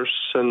doctors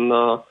and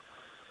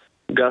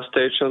gas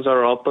stations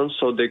are open,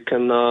 so they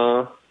can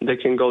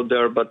go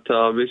there. But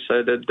we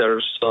say that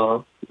there's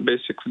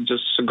basically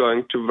just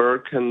going to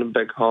work and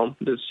back home.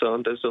 There's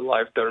a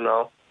life there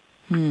now.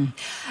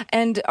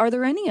 And are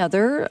there any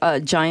other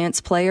Giants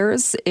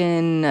players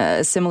in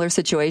a similar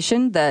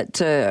situation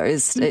that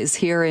is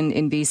here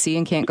in BC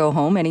and can't go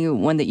home?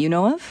 Anyone that you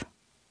know of?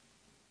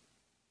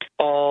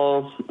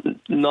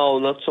 No,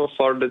 not so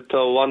far. That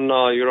one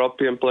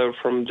European player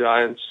from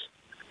Giants,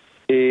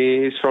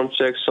 he's from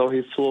Czech, so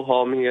he flew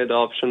home. He had the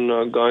option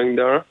going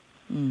there.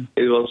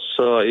 It was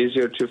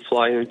easier to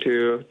fly him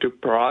to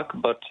Prague,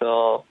 but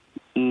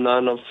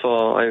none of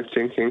I'm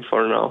thinking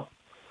for now.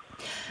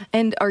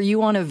 And are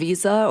you on a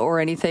visa or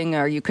anything?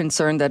 Are you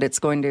concerned that it's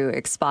going to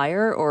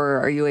expire, or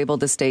are you able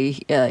to stay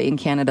in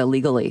Canada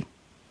legally?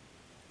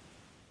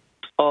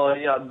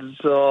 Yeah,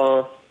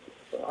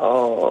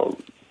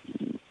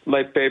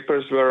 my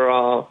papers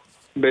were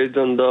based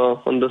on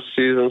the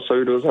season, so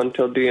it was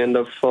until the end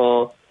of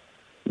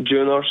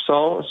June or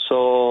so.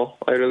 So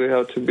I really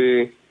have to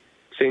be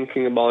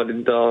thinking about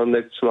it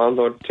next month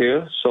or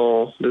two.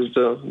 So this is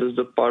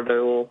the part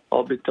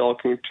I'll be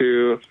talking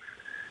to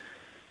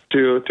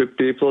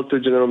people, to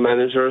general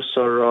managers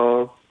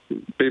or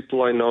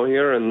people I know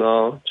here, and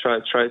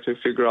try to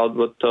figure out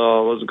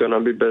what's gonna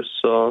be best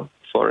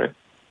for it.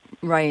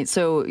 Right.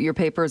 So your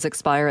papers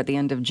expire at the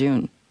end of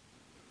June.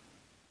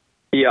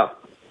 Yeah.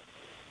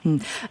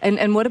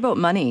 And what about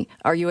money?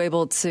 Are you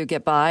able to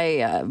get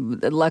by?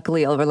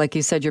 Luckily, like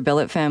you said, your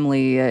billet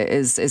family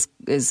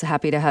is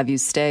happy to have you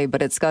stay,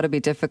 but it's got to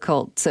be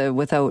difficult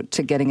without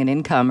getting an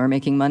income or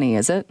making money,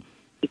 is it?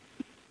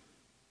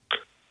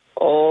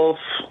 Oh,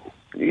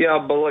 yeah,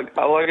 but like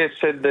I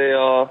said,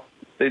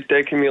 they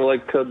taking me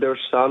like their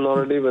son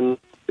already when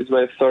it's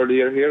my third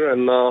year here,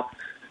 and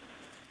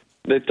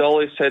they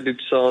totally said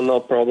it's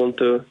no problem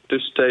to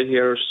stay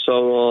here.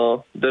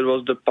 So that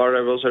was the part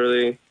I was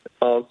really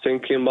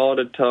thinking about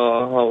it,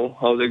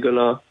 how they're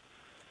gonna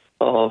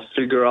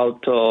figure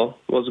out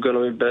what's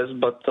gonna be best.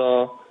 But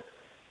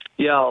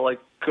yeah, like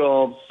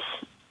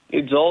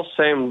it's all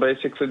same.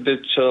 Basically,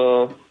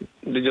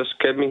 they just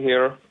kept me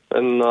here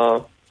and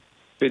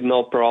with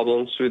no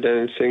problems with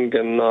anything.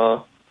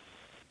 And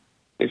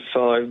if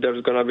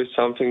there's gonna be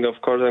something,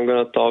 of course I'm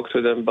gonna talk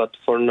to them. But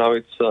for now,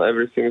 it's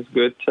everything's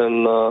good.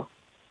 And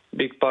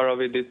big part of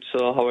it, it's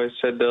how I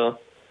said.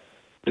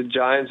 The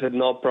Giants had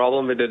no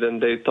problem with it, and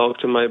they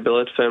talked to my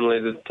billet family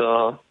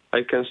that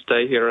I can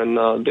stay here, and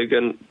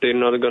they're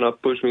not gonna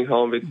push me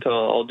home with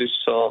all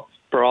these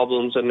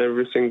problems and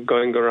everything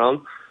going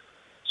around.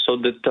 So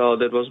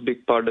that was a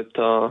big part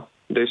that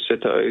they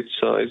said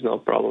it's no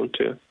problem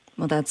too.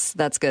 Well,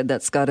 that's good.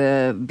 That's got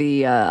to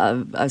be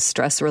a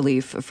stress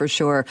relief for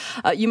sure.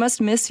 You must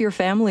miss your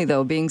family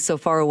though, being so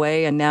far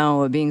away, and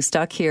now being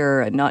stuck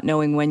here, not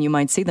knowing when you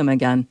might see them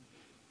again.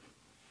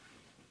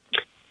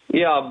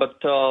 Yeah, but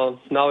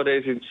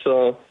nowadays it's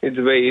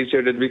way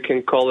easier that we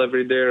can call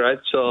every day, right?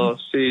 So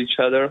see each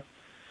other.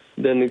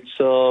 Then it's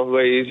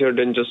way easier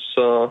than just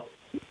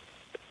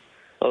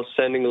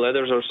sending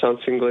letters or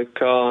something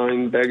like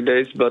in back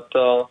days. But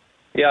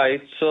yeah,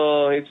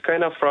 it's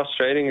kind of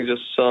frustrating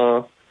just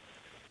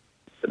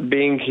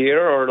being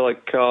here, or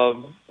like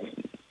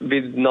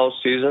with no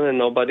season and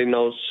nobody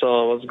knows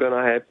what's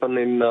gonna happen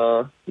in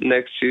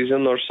next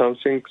season or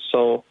something.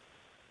 So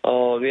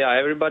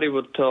everybody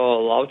would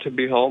love to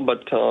be home,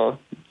 but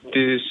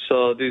this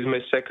is my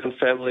second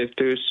family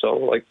too. So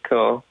like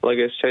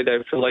I said,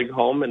 I feel like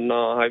home and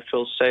I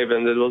feel safe,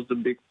 and that was the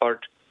big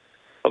part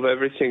of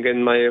everything.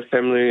 And my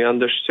family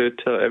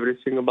understood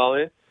everything about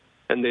it,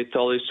 and they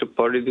totally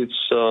supported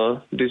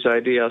this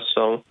idea.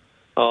 So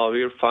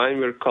we're fine.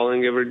 We're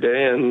calling every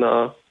day, and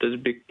that's a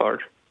big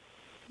part.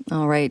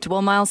 All right.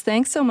 Well, Miles,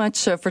 thanks so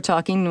much for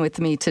talking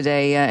with me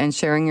today and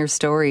sharing your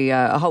story.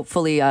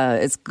 Hopefully,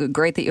 it's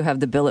great that you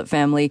have the Bennett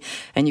family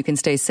and you can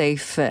stay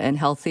safe and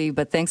healthy.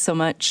 But thanks so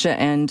much.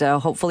 And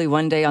hopefully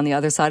one day on the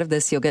other side of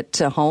this, you'll get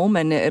home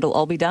and it'll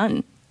all be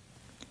done.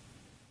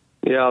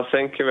 Yeah,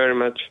 thank you very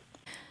much.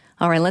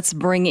 All right, let's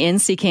bring in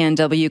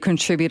CKNW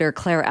contributor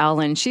Claire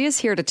Allen. She is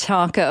here to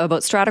talk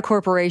about strata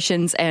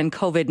corporations and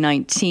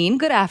COVID-19.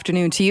 Good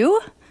afternoon to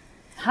you.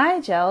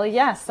 Hi, Jill.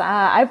 Yes,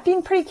 I've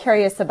been pretty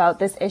curious about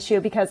this issue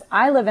because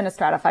I live in a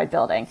stratified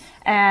building,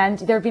 and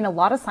there have been a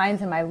lot of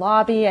signs in my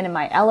lobby and in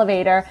my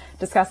elevator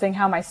discussing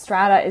how my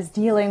strata is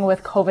dealing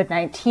with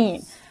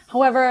COVID-19.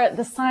 However,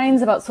 the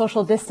signs about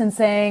social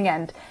distancing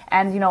and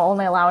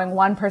only allowing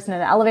one person in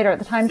the elevator at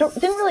the time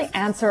didn't really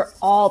answer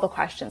all the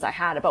questions I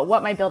had about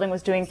what my building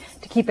was doing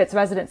to keep its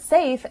residents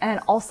safe and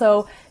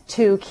also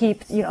to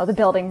keep, the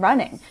building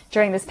running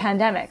during this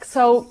pandemic.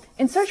 So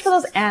in search for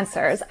those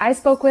answers, I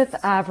spoke with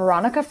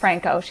Veronica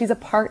Franco. She's a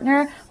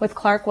partner with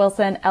Clark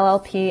Wilson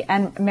LLP,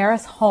 and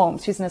Maris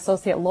Holmes. She's an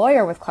associate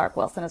lawyer with Clark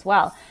Wilson as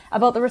well,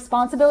 about the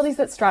responsibilities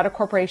that strata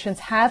corporations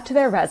have to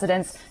their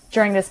residents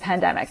during this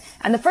pandemic.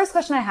 And the first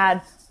question I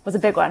had was a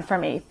big one for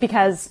me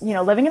because,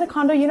 living in a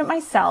condo unit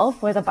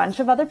myself with a bunch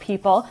of other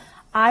people,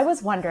 I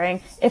was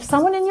wondering if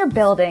someone in your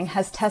building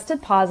has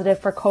tested positive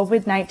for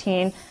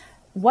COVID-19,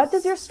 what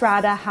does your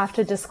strata have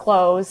to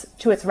disclose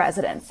to its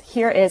residents?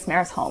 Here is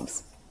Maris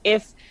Holmes.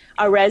 If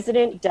a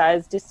resident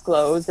does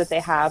disclose that they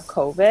have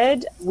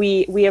COVID,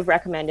 we have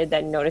recommended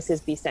that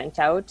notices be sent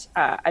out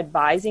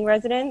advising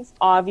residents.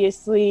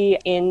 Obviously,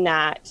 in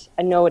that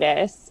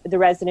notice, the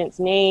resident's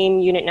name,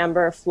 unit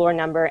number, floor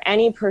number,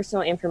 any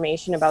personal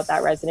information about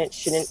that resident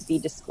shouldn't be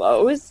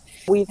disclosed.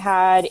 We've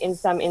had in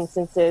some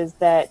instances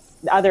that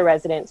other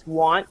residents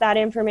want that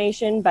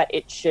information, but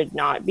it should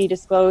not be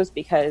disclosed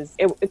because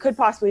it could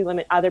possibly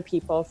limit other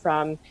people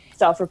from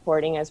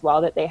self-reporting as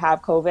well that they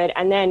have COVID.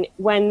 And then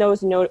when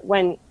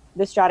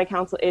the Strata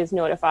Council is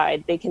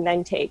notified, they can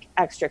then take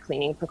extra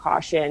cleaning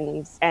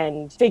precautions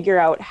and figure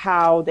out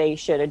how they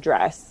should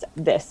address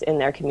this in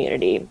their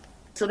community.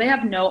 So they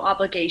have no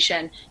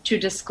obligation to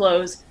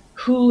disclose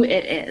who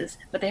it is,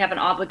 but they have an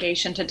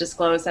obligation to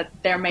disclose that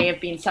there may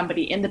have been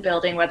somebody in the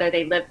building, whether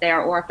they lived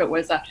there or if it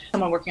was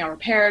someone working on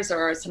repairs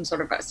or some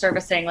sort of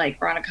servicing, like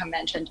Veronica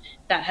mentioned,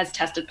 that has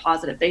tested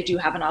positive. They do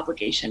have an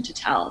obligation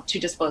to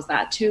disclose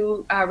that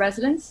to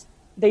residents.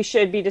 They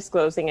should be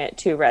disclosing it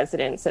to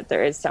residents that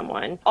there is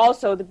someone.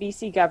 Also, the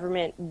BC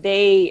government,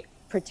 they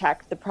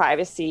protect the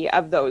privacy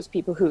of those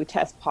people who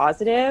test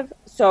positive.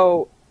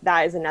 So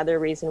that is another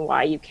reason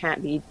why you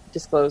can't be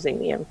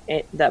disclosing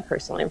the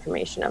personal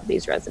information of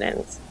these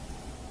residents.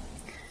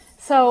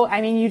 So,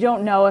 you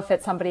don't know if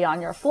it's somebody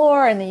on your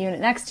floor in the unit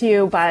next to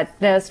you, but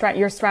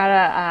your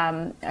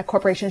strata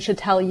corporation should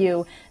tell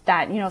you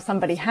that,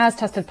 somebody has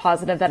tested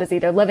positive that is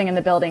either living in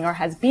the building or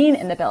has been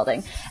in the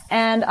building.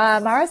 And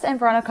Maris and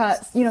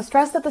Veronica,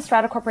 stress that the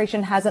strata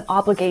corporation has an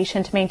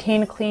obligation to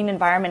maintain a clean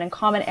environment in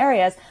common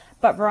areas,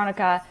 but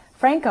Veronica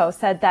Franco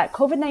said that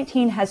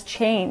COVID-19 has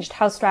changed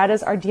how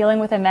stratas are dealing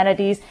with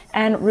amenities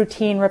and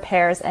routine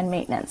repairs and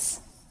maintenance.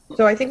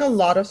 So I think a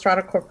lot of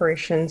strata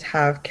corporations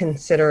have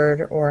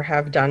considered or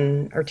have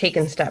done or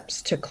taken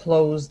steps to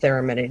close their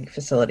amenity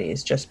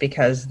facilities just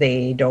because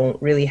they don't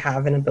really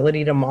have an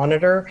ability to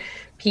monitor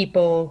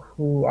people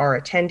who are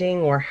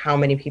attending or how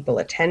many people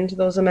attend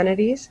those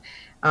amenities.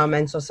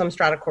 And so some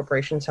strata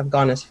corporations have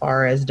gone as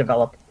far as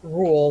develop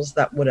rules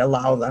that would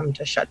allow them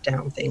to shut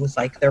down things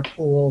like their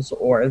pools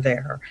or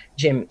their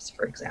gyms,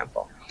 for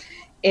example.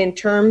 In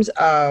terms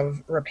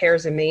of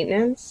repairs and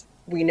maintenance,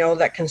 we know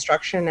that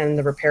construction and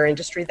the repair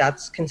industry,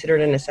 that's considered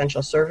an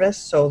essential service,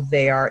 so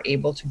they are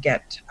able to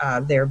get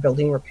their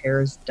building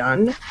repairs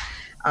done.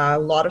 A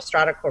lot of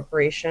strata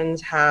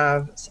corporations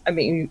have,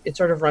 it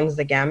sort of runs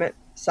the gamut.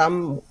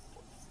 Some,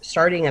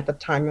 starting at the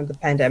time of the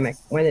pandemic,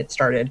 when it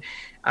started,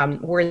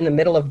 we're in the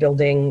middle of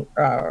building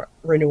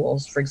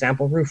renewals, for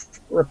example, roof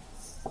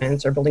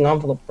replacements or building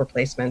envelope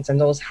replacements, and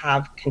those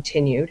have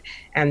continued.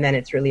 And then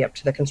it's really up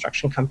to the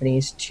construction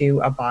companies to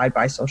abide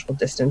by social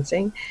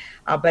distancing.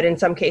 But in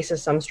some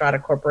cases, some strata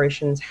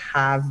corporations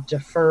have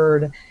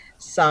deferred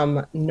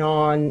some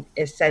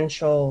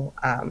non-essential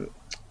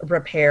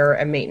repair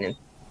and maintenance.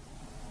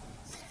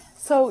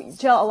 So,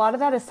 Jill, a lot of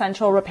that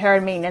essential repair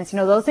and maintenance,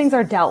 those things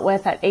are dealt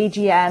with at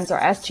AGMs or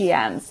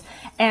SGMs.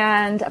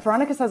 And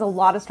Veronica says a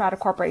lot of strata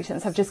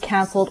corporations have just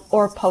canceled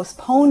or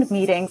postponed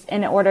meetings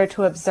in order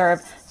to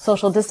observe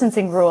social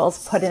distancing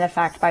rules put in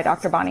effect by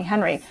Dr. Bonnie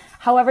Henry.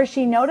 However,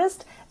 she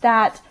noticed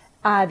that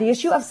the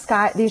issue of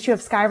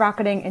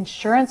skyrocketing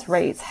insurance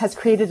rates has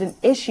created an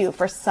issue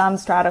for some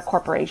strata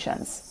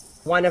corporations.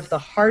 One of the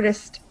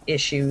hardest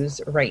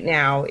issues right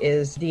now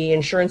is the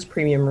insurance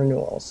premium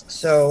renewals.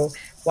 So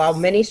while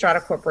many strata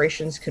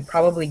corporations could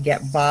probably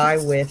get by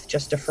with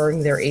just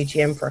deferring their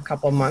AGM for a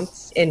couple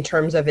months, in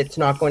terms of it's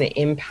not going to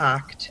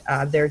impact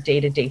their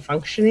day-to-day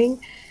functioning,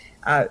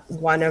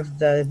 one of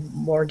the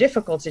more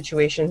difficult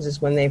situations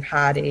is when they've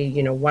had a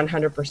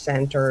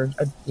 100%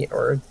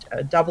 or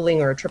a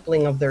doubling or a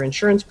tripling of their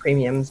insurance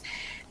premiums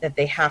that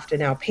they have to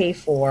now pay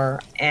for,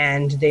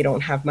 and they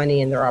don't have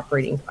money in their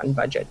operating fund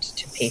budget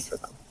to pay for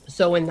them.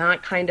 So in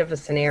that kind of a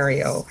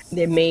scenario,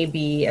 there may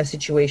be a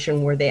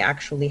situation where they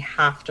actually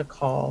have to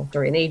call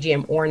an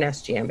AGM or an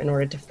SGM in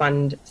order to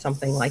fund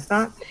something like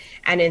that.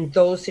 And in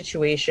those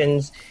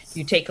situations,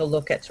 you take a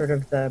look at sort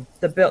of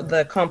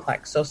the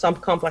complex. So some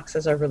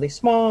complexes are really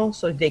small,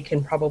 so they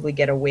can probably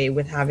get away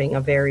with having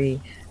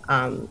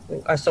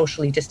a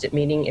socially distant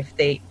meeting if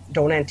they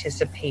don't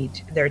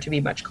anticipate there to be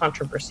much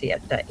controversy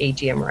at the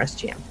AGM or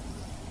SGM.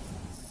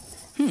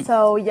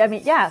 So,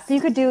 so you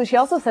could do, she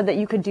also said that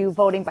you could do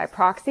voting by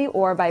proxy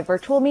or by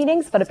virtual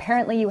meetings, but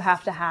apparently you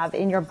have to have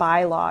in your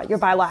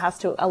bylaw has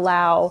to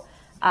allow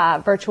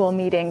virtual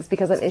meetings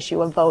because of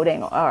issue of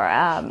voting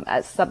or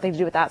something to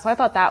do with that. So I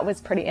thought that was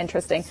pretty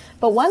interesting.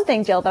 But one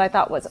thing, Jill, that I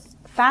thought was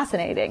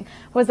fascinating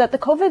was that the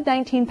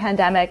COVID-19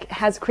 pandemic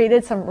has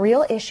created some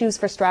real issues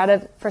for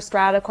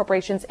strata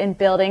corporations in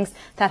buildings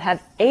that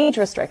have age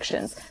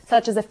restrictions,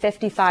 such as a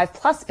 55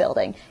 plus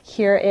building.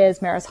 Here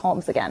is Maris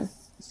Holmes again.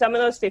 Some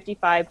of those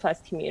 55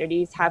 plus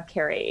communities have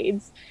care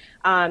aides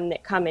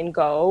that come and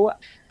go.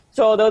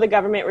 So although the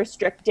government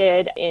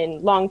restricted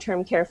in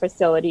long-term care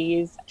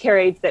facilities, care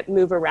aides that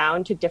move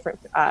around to different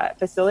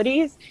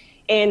facilities,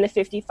 in the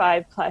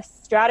 55 plus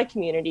strata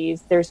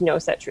communities, there's no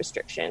such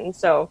restriction.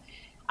 So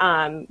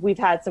we've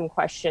had some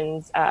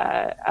questions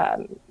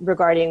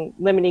regarding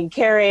limiting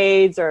care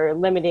aides or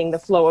limiting the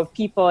flow of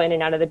people in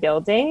and out of the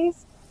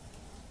buildings.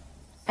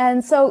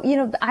 And so,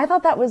 I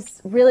thought that was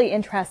really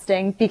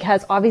interesting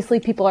because obviously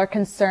people are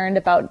concerned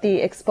about the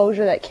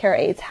exposure that care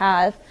aides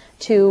have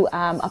to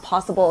a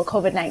possible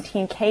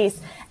COVID-19 case.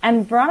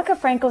 And Veronica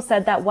Franco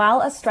said that while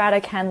a strata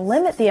can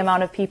limit the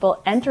amount of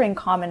people entering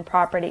common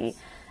property,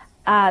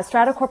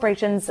 strata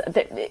corporations,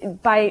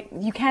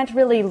 you can't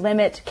really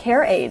limit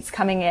care aides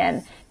coming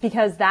in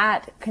because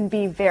that can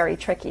be very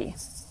tricky.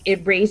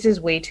 It raises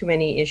way too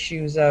many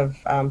issues of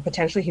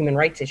potentially human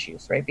rights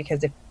issues, right?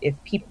 Because if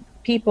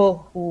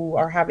people who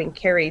are having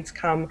care aides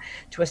come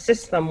to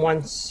assist them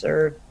once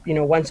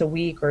a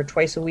week or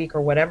twice a week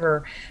or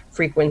whatever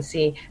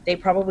frequency, they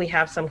probably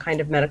have some kind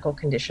of medical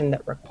condition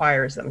that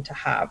requires them to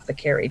have the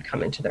care aide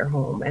come into their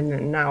home. And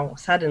then now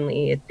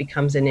suddenly it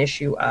becomes an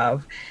issue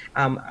of,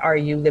 are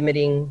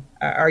you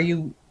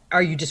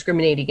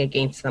discriminating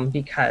against them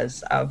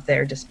because of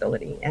their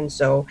disability? And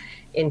so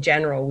in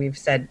general, we've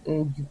said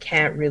you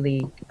can't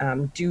really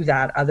do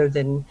that other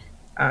than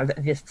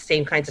the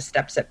same kinds of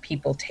steps that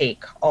people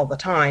take all the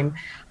time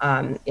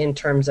in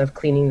terms of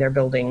cleaning their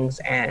buildings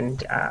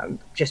and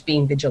just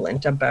being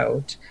vigilant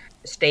about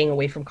staying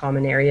away from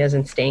common areas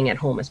and staying at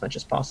home as much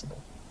as possible.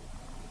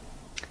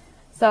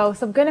 So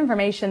some good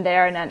information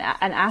there, and an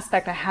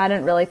aspect I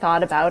hadn't really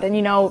thought about.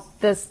 And,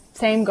 this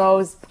same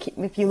goes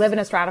if you live in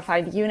a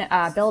stratified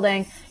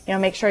building,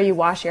 make sure you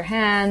wash your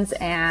hands.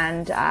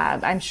 And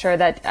I'm sure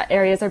that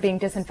areas are being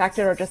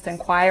disinfected, or just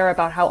inquire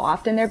about how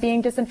often they're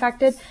being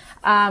disinfected.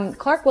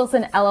 Clark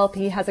Wilson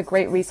LLP has a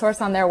great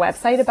resource on their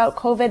website about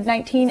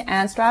COVID-19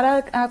 and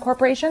strata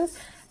corporations,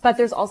 but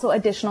there's also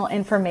additional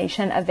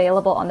information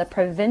available on the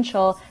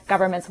provincial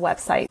government's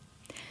website.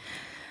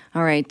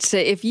 All right.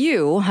 If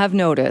you have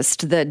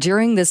noticed that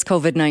during this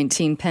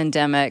COVID-19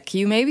 pandemic,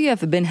 you maybe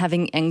have been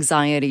having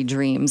anxiety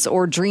dreams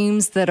or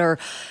dreams that are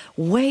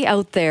way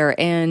out there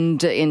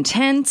and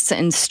intense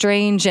and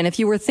strange. And if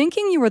you were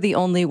thinking you were the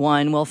only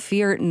one, well,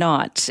 fear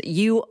not.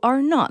 You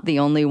are not the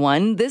only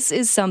one. This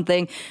is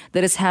something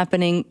that is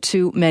happening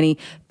to many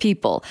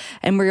people.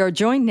 And we are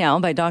joined now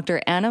by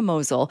Dr. Anna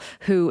Mosel,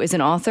 who is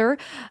an author,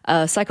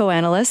 a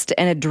psychoanalyst,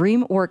 and a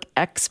dream work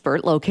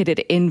expert located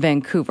in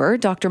Vancouver.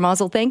 Dr.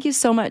 Mosel, thank you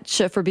so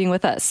much for being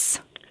with us.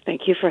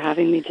 Thank you for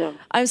having me, Jill.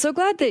 I'm so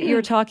glad that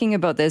you're talking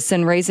about this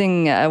and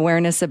raising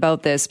awareness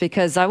about this,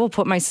 because I will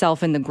put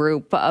myself in the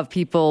group of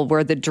people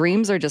where the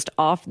dreams are just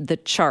off the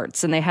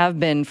charts, and they have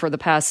been for the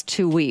past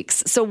 2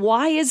 weeks. So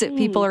why is it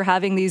people are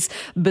having these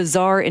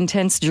bizarre,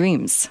 intense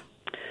dreams?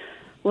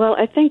 Well,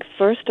 I think,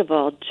 first of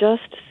all,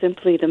 just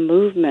simply the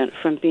movement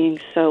from being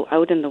so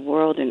out in the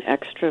world and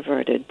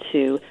extroverted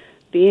to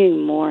being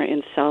more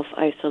in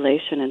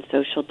self-isolation and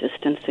social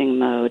distancing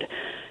mode,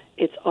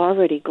 it's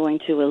already going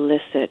to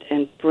elicit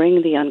and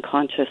bring the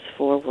unconscious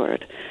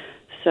forward.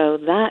 So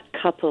that,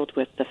 coupled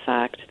with the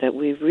fact that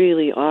we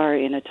really are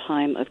in a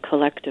time of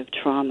collective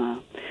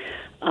trauma,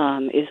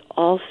 is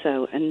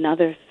also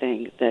another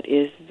thing that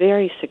is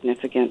very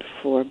significant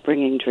for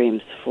bringing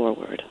dreams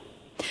forward.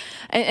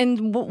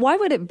 And why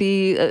would it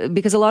be?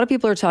 Because a lot of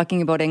people are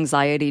talking about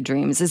anxiety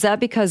dreams. Is that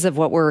because of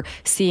what we're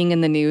seeing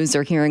in the news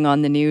or hearing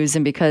on the news,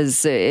 and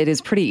because it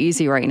is pretty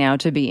easy right now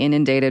to be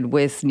inundated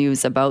with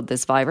news about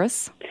this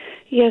virus?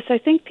 Yes, I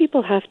think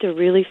people have to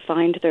really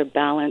find their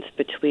balance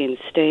between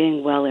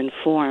staying well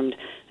informed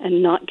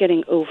and not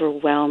getting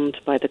overwhelmed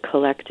by the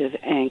collective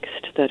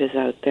angst that is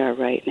out there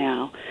right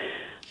now.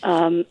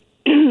 And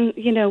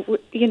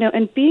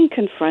being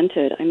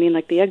confronted. I mean,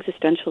 like, the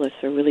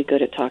existentialists are really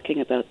good at talking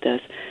about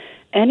this.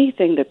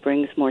 Anything that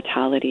brings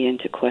mortality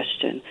into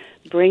question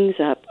brings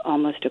up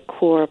almost a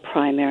core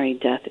primary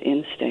death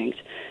instinct.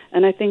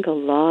 And I think a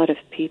lot of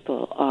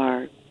people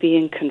are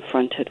being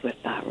confronted with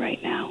that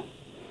right now.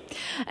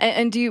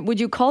 And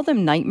would you call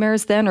them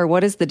nightmares then, or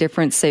what is the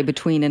difference, say,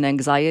 between an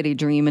anxiety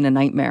dream and a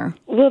nightmare?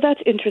 Well, that's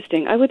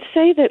interesting. I would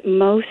say that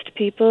most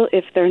people,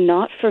 if they're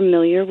not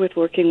familiar with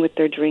working with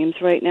their dreams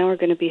right now, are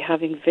going to be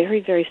having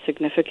very, very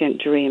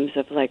significant dreams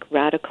of, like,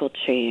 radical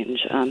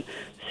change,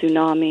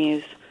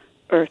 tsunamis,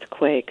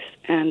 earthquakes,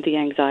 and the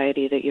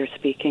anxiety that you're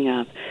speaking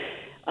of.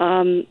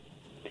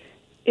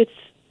 It's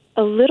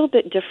a little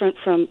bit different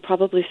from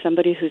probably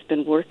somebody who's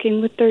been working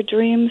with their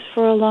dreams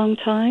for a long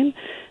time,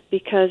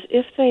 because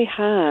if they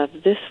have,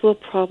 this will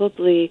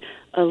probably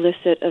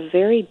elicit a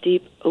very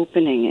deep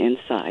opening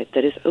inside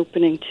that is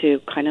opening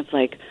to kind of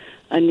like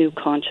a new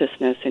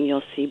consciousness, and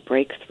you'll see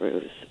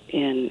breakthroughs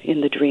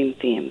in the dream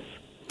themes.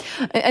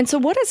 And so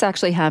what is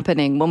actually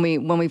happening when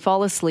we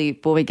fall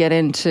asleep, when we get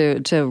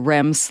into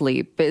REM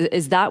sleep?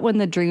 Is that when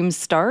the dreams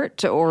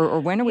start, or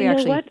when are we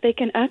actually... You know what? They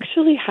can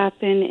actually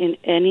happen in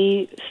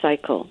any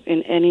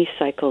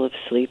cycle of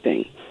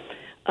sleeping.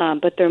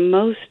 But they're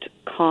most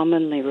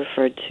commonly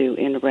referred to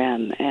in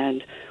REM,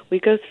 and we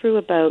go through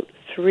about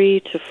 3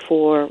 to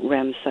 4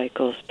 REM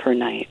cycles per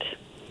night.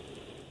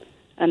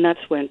 And that's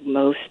when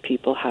most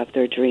people have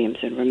their dreams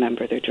and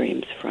remember their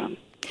dreams from.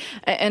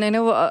 And I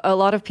know a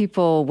lot of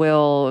people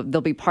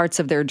there'll be parts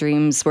of their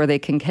dreams where they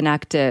can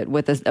connect it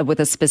with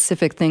a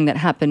specific thing that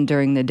happened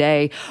during the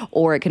day,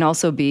 or it can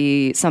also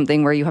be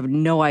something where you have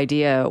no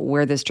idea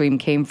where this dream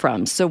came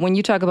from. So when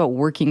you talk about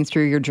working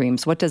through your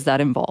dreams, what does that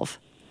involve?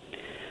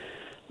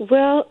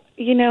 Well,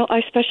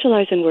 I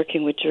specialize in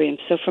working with dreams.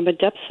 So from a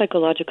depth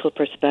psychological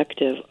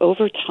perspective,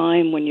 over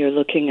time when you're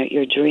looking at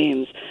your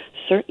dreams,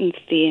 certain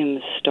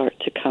themes start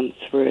to come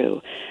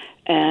through.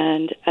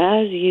 And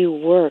as you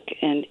work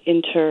and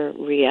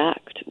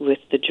interact with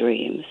the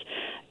dreams,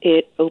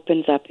 it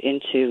opens up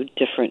into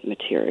different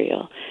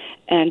material.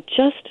 And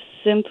just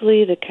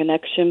simply the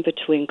connection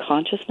between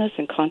consciousness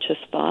and conscious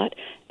thought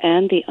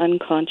and the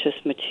unconscious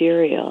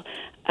material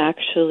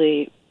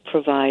actually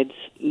provides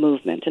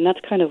movement. And that's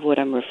kind of what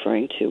I'm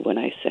referring to when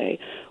I say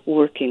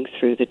working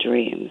through the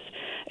dreams.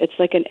 It's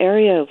like an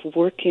area of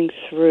working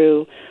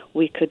through,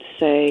 we could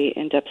say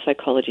in depth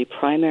psychology,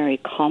 primary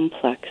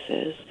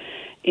complexes,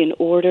 in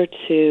order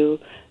to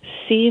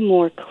see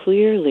more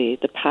clearly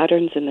the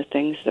patterns and the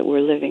things that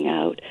we're living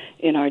out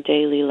in our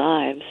daily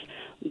lives,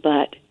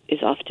 but is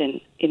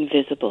often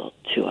invisible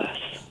to us.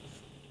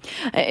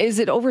 Is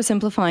it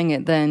oversimplifying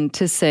it then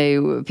to say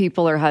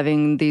people are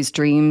having these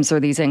dreams or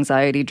these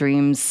anxiety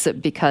dreams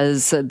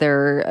because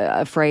they're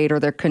afraid or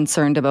they're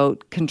concerned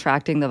about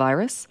contracting the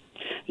virus?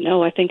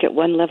 No, I think at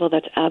one level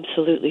that's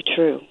absolutely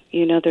true.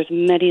 There's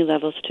many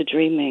levels to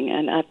dreaming,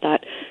 and at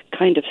that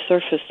kind of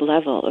surface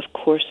level, of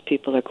course,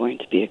 people are going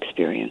to be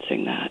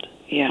experiencing that.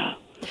 Yeah.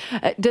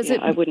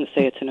 I wouldn't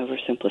say it's an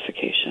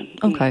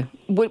oversimplification. Okay.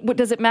 What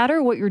does it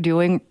matter what you're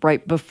doing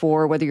right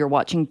before, whether you're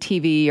watching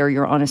TV or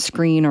you're on a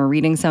screen or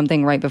reading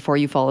something right before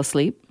you fall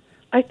asleep?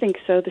 I think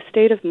so. The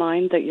state of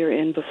mind that you're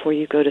in before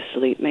you go to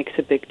sleep makes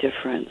a big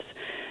difference.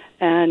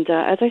 And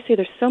as I say,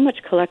 there's so much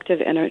collective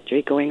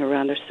energy going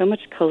around. There's so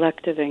much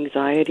collective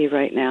anxiety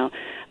right now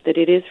that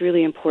it is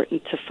really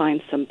important to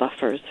find some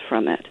buffers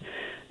from it,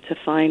 to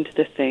find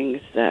the things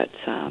that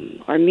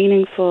are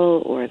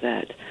meaningful or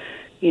that,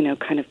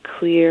 kind of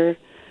clear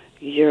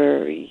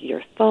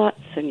your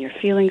thoughts and your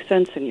feeling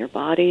sense and your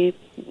body,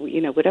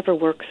 whatever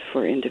works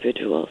for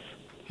individuals.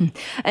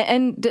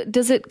 And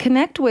does it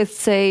connect with,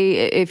 say,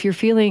 if you're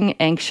feeling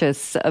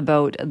anxious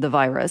about the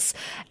virus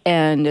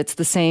and it's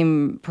the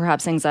same,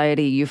 perhaps,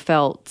 anxiety you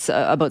felt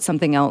about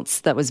something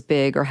else that was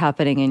big or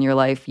happening in your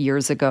life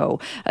years ago,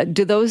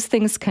 do those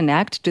things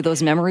connect? Do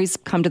those memories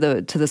come to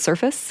the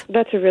surface?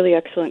 That's a really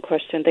excellent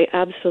question. They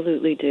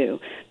absolutely do.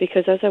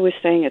 Because as I was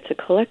saying, it's a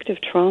collective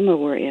trauma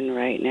we're in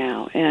right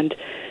now. And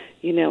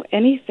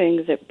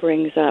anything that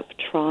brings up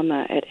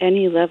trauma at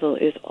any level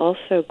is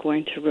also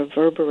going to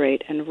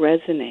reverberate and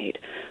resonate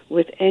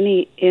with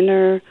any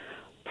inner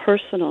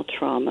personal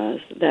traumas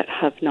that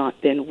have not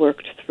been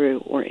worked through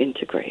or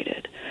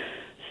integrated.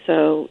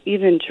 So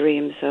even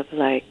dreams of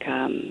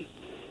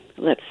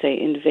let's say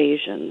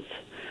invasions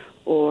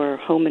or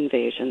home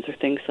invasions or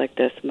things like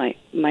this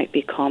might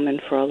be common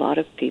for a lot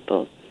of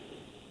people.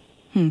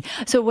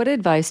 So what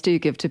advice do you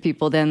give to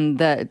people then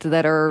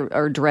that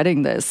are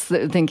dreading this,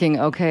 thinking,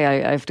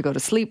 okay, I have to go to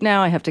sleep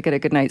now, I have to get a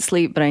good night's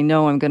sleep, but I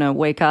know I'm going to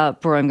wake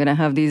up or I'm going to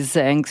have these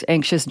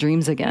anxious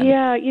dreams again?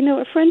 Yeah,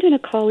 a friend and a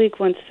colleague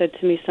once said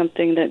to me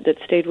something that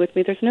stayed with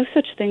me. There's no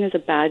such thing as a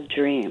bad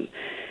dream.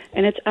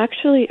 And it's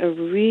actually a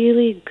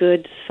really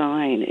good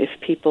sign if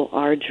people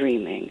are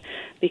dreaming,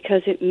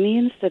 because it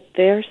means that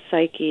their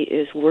psyche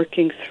is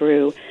working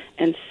through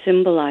and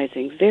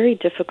symbolizing very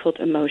difficult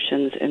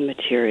emotions and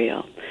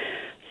material.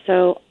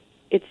 So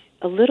it's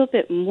a little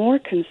bit more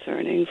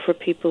concerning for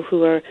people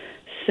who are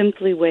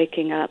simply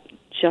waking up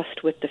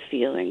just with the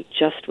feeling,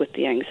 just with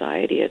the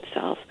anxiety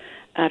itself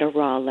at a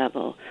raw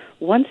level.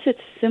 Once it's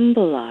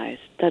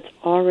symbolized, that's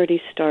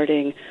already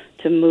starting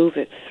to move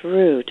it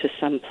through to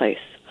some place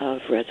of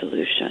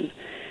resolution.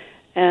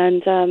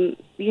 And,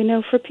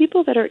 for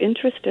people that are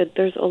interested,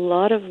 there's a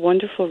lot of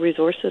wonderful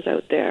resources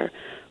out there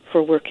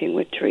for working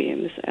with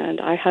dreams.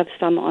 And I have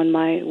some on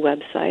my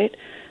website,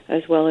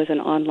 as well as an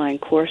online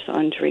course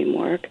on dream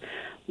work,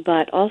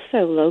 but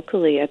also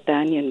locally at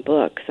Banyan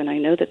Books, and I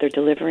know that they're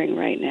delivering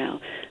right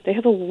now. They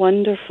have a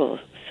wonderful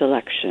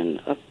selection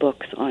of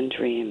books on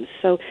dreams.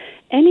 So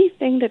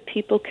anything that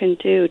people can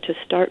do to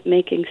start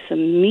making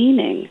some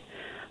meaning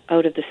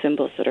out of the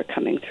symbols that are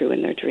coming through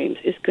in their dreams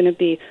is going to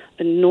be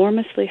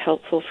enormously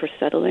helpful for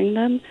settling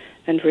them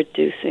and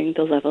reducing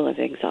the level of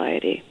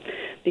anxiety.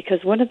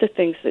 Because one of the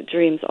things that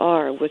dreams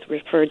are was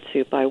referred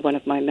to by one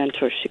of my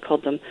mentors. She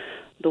called them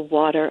the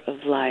water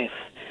of life,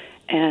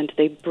 and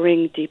they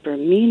bring deeper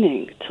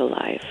meaning to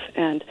life.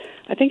 And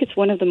I think it's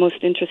one of the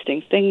most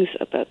interesting things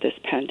about this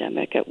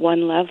pandemic at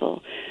one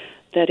level,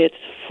 that it's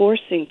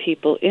forcing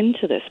people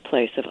into this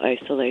place of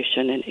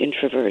isolation and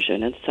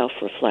introversion and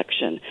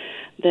self-reflection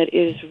that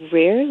is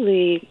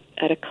rarely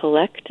at a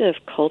collective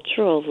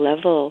cultural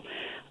level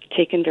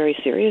taken very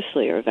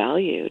seriously or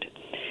valued.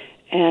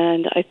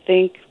 And I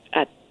think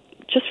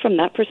just from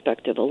that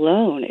perspective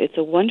alone, it's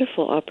a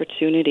wonderful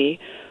opportunity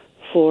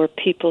for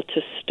people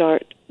to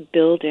start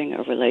building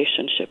a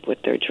relationship with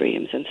their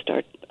dreams and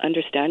start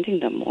understanding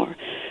them more,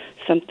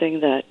 something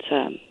that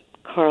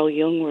Carl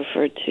Jung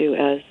referred to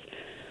as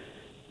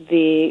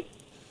the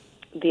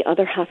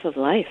other half of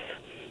life.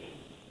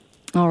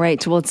 All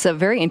right. Well, it's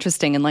very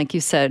interesting. And like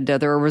you said,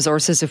 there are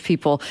resources if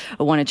people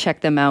want to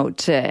check them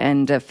out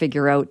and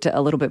figure out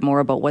a little bit more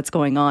about what's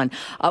going on.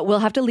 We'll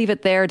have to leave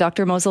it there.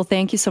 Dr. Mosel,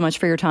 thank you so much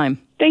for your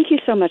time. Thank you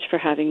so much for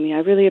having me. I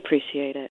really appreciate it.